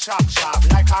after sharp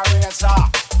like a razor.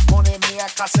 Money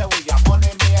maker say we a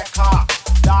money maker.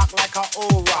 Dark like a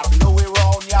old Rob Louis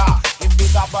round ya. Him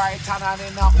big a Brighton and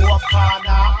in a hope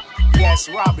corner. Yes,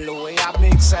 Rob Louis a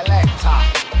big selector.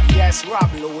 Yes,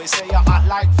 Rob Louis say you hot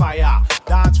like fire.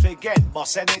 Don't forget,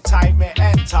 boss anytime me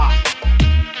enter.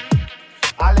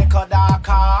 A little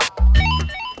darker,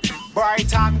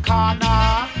 Brighton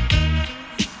corner.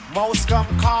 Moscombe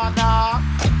Corner,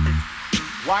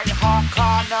 Whitehawk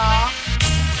Corner,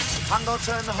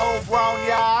 Hamilton Hove round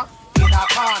ya. In a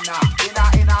corner, in a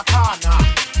corner,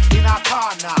 in a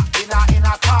corner, in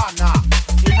a corner,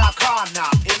 in a corner,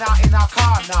 in a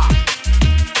corner.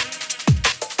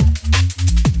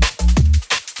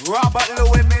 Robert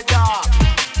Louis me dog,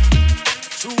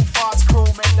 True Thoughts crew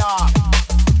me dog.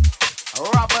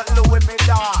 Robert Louis me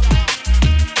dog,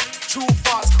 True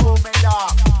Thoughts crew me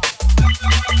dog.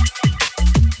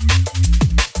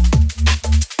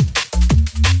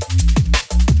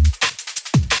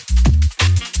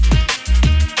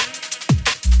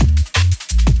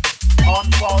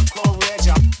 Unfold crew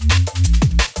rager.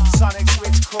 Sonic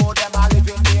Switch crew, them a live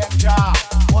in the jar.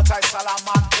 What I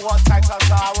Salaman, what I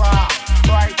Tazara.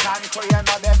 Brighton crew, you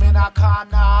know them in a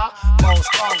corner. Most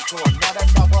crew, know them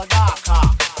double darker.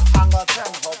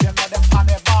 Hamilton Hope, you know them on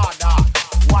the border.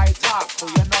 White Hawk crew,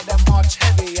 you know them much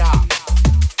heavier.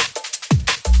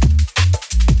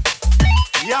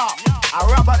 Yeah, I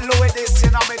Robert Louis this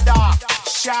in on me dark.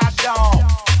 Shadow.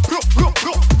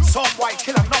 Some white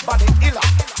killer, nobody iller.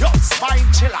 Just spine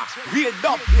chiller. Real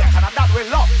dumb plate, and that we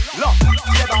love. Love.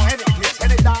 Get on any place,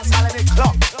 any dance hall, any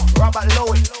club. Robert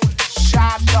Louis,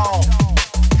 Shadow.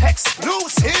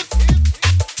 Exclusive.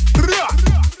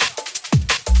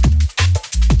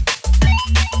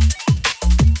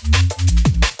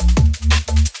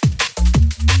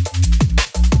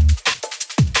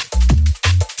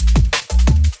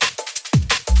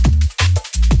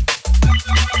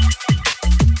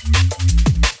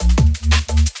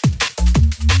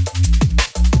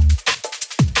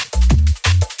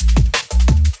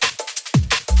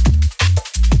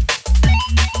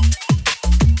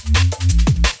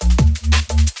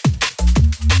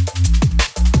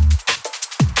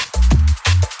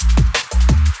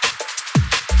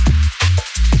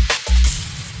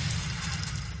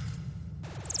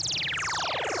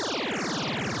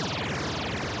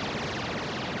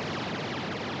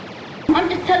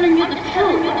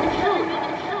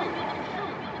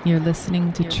 You're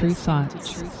listening to True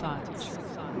Thoughts.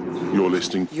 You're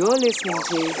listening to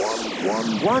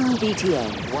 1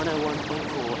 BTM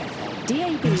 101.4 FM.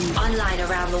 DAB. Online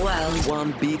around the world.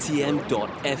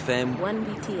 1BTM.FM.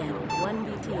 1BTM.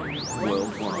 1BTM.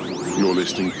 worldwide. You're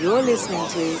listening to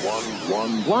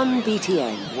 1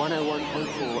 BTM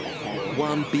 101.4 FM.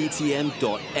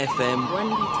 1BTM.FM.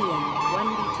 1BTM.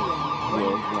 1BTM.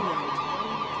 worldwide.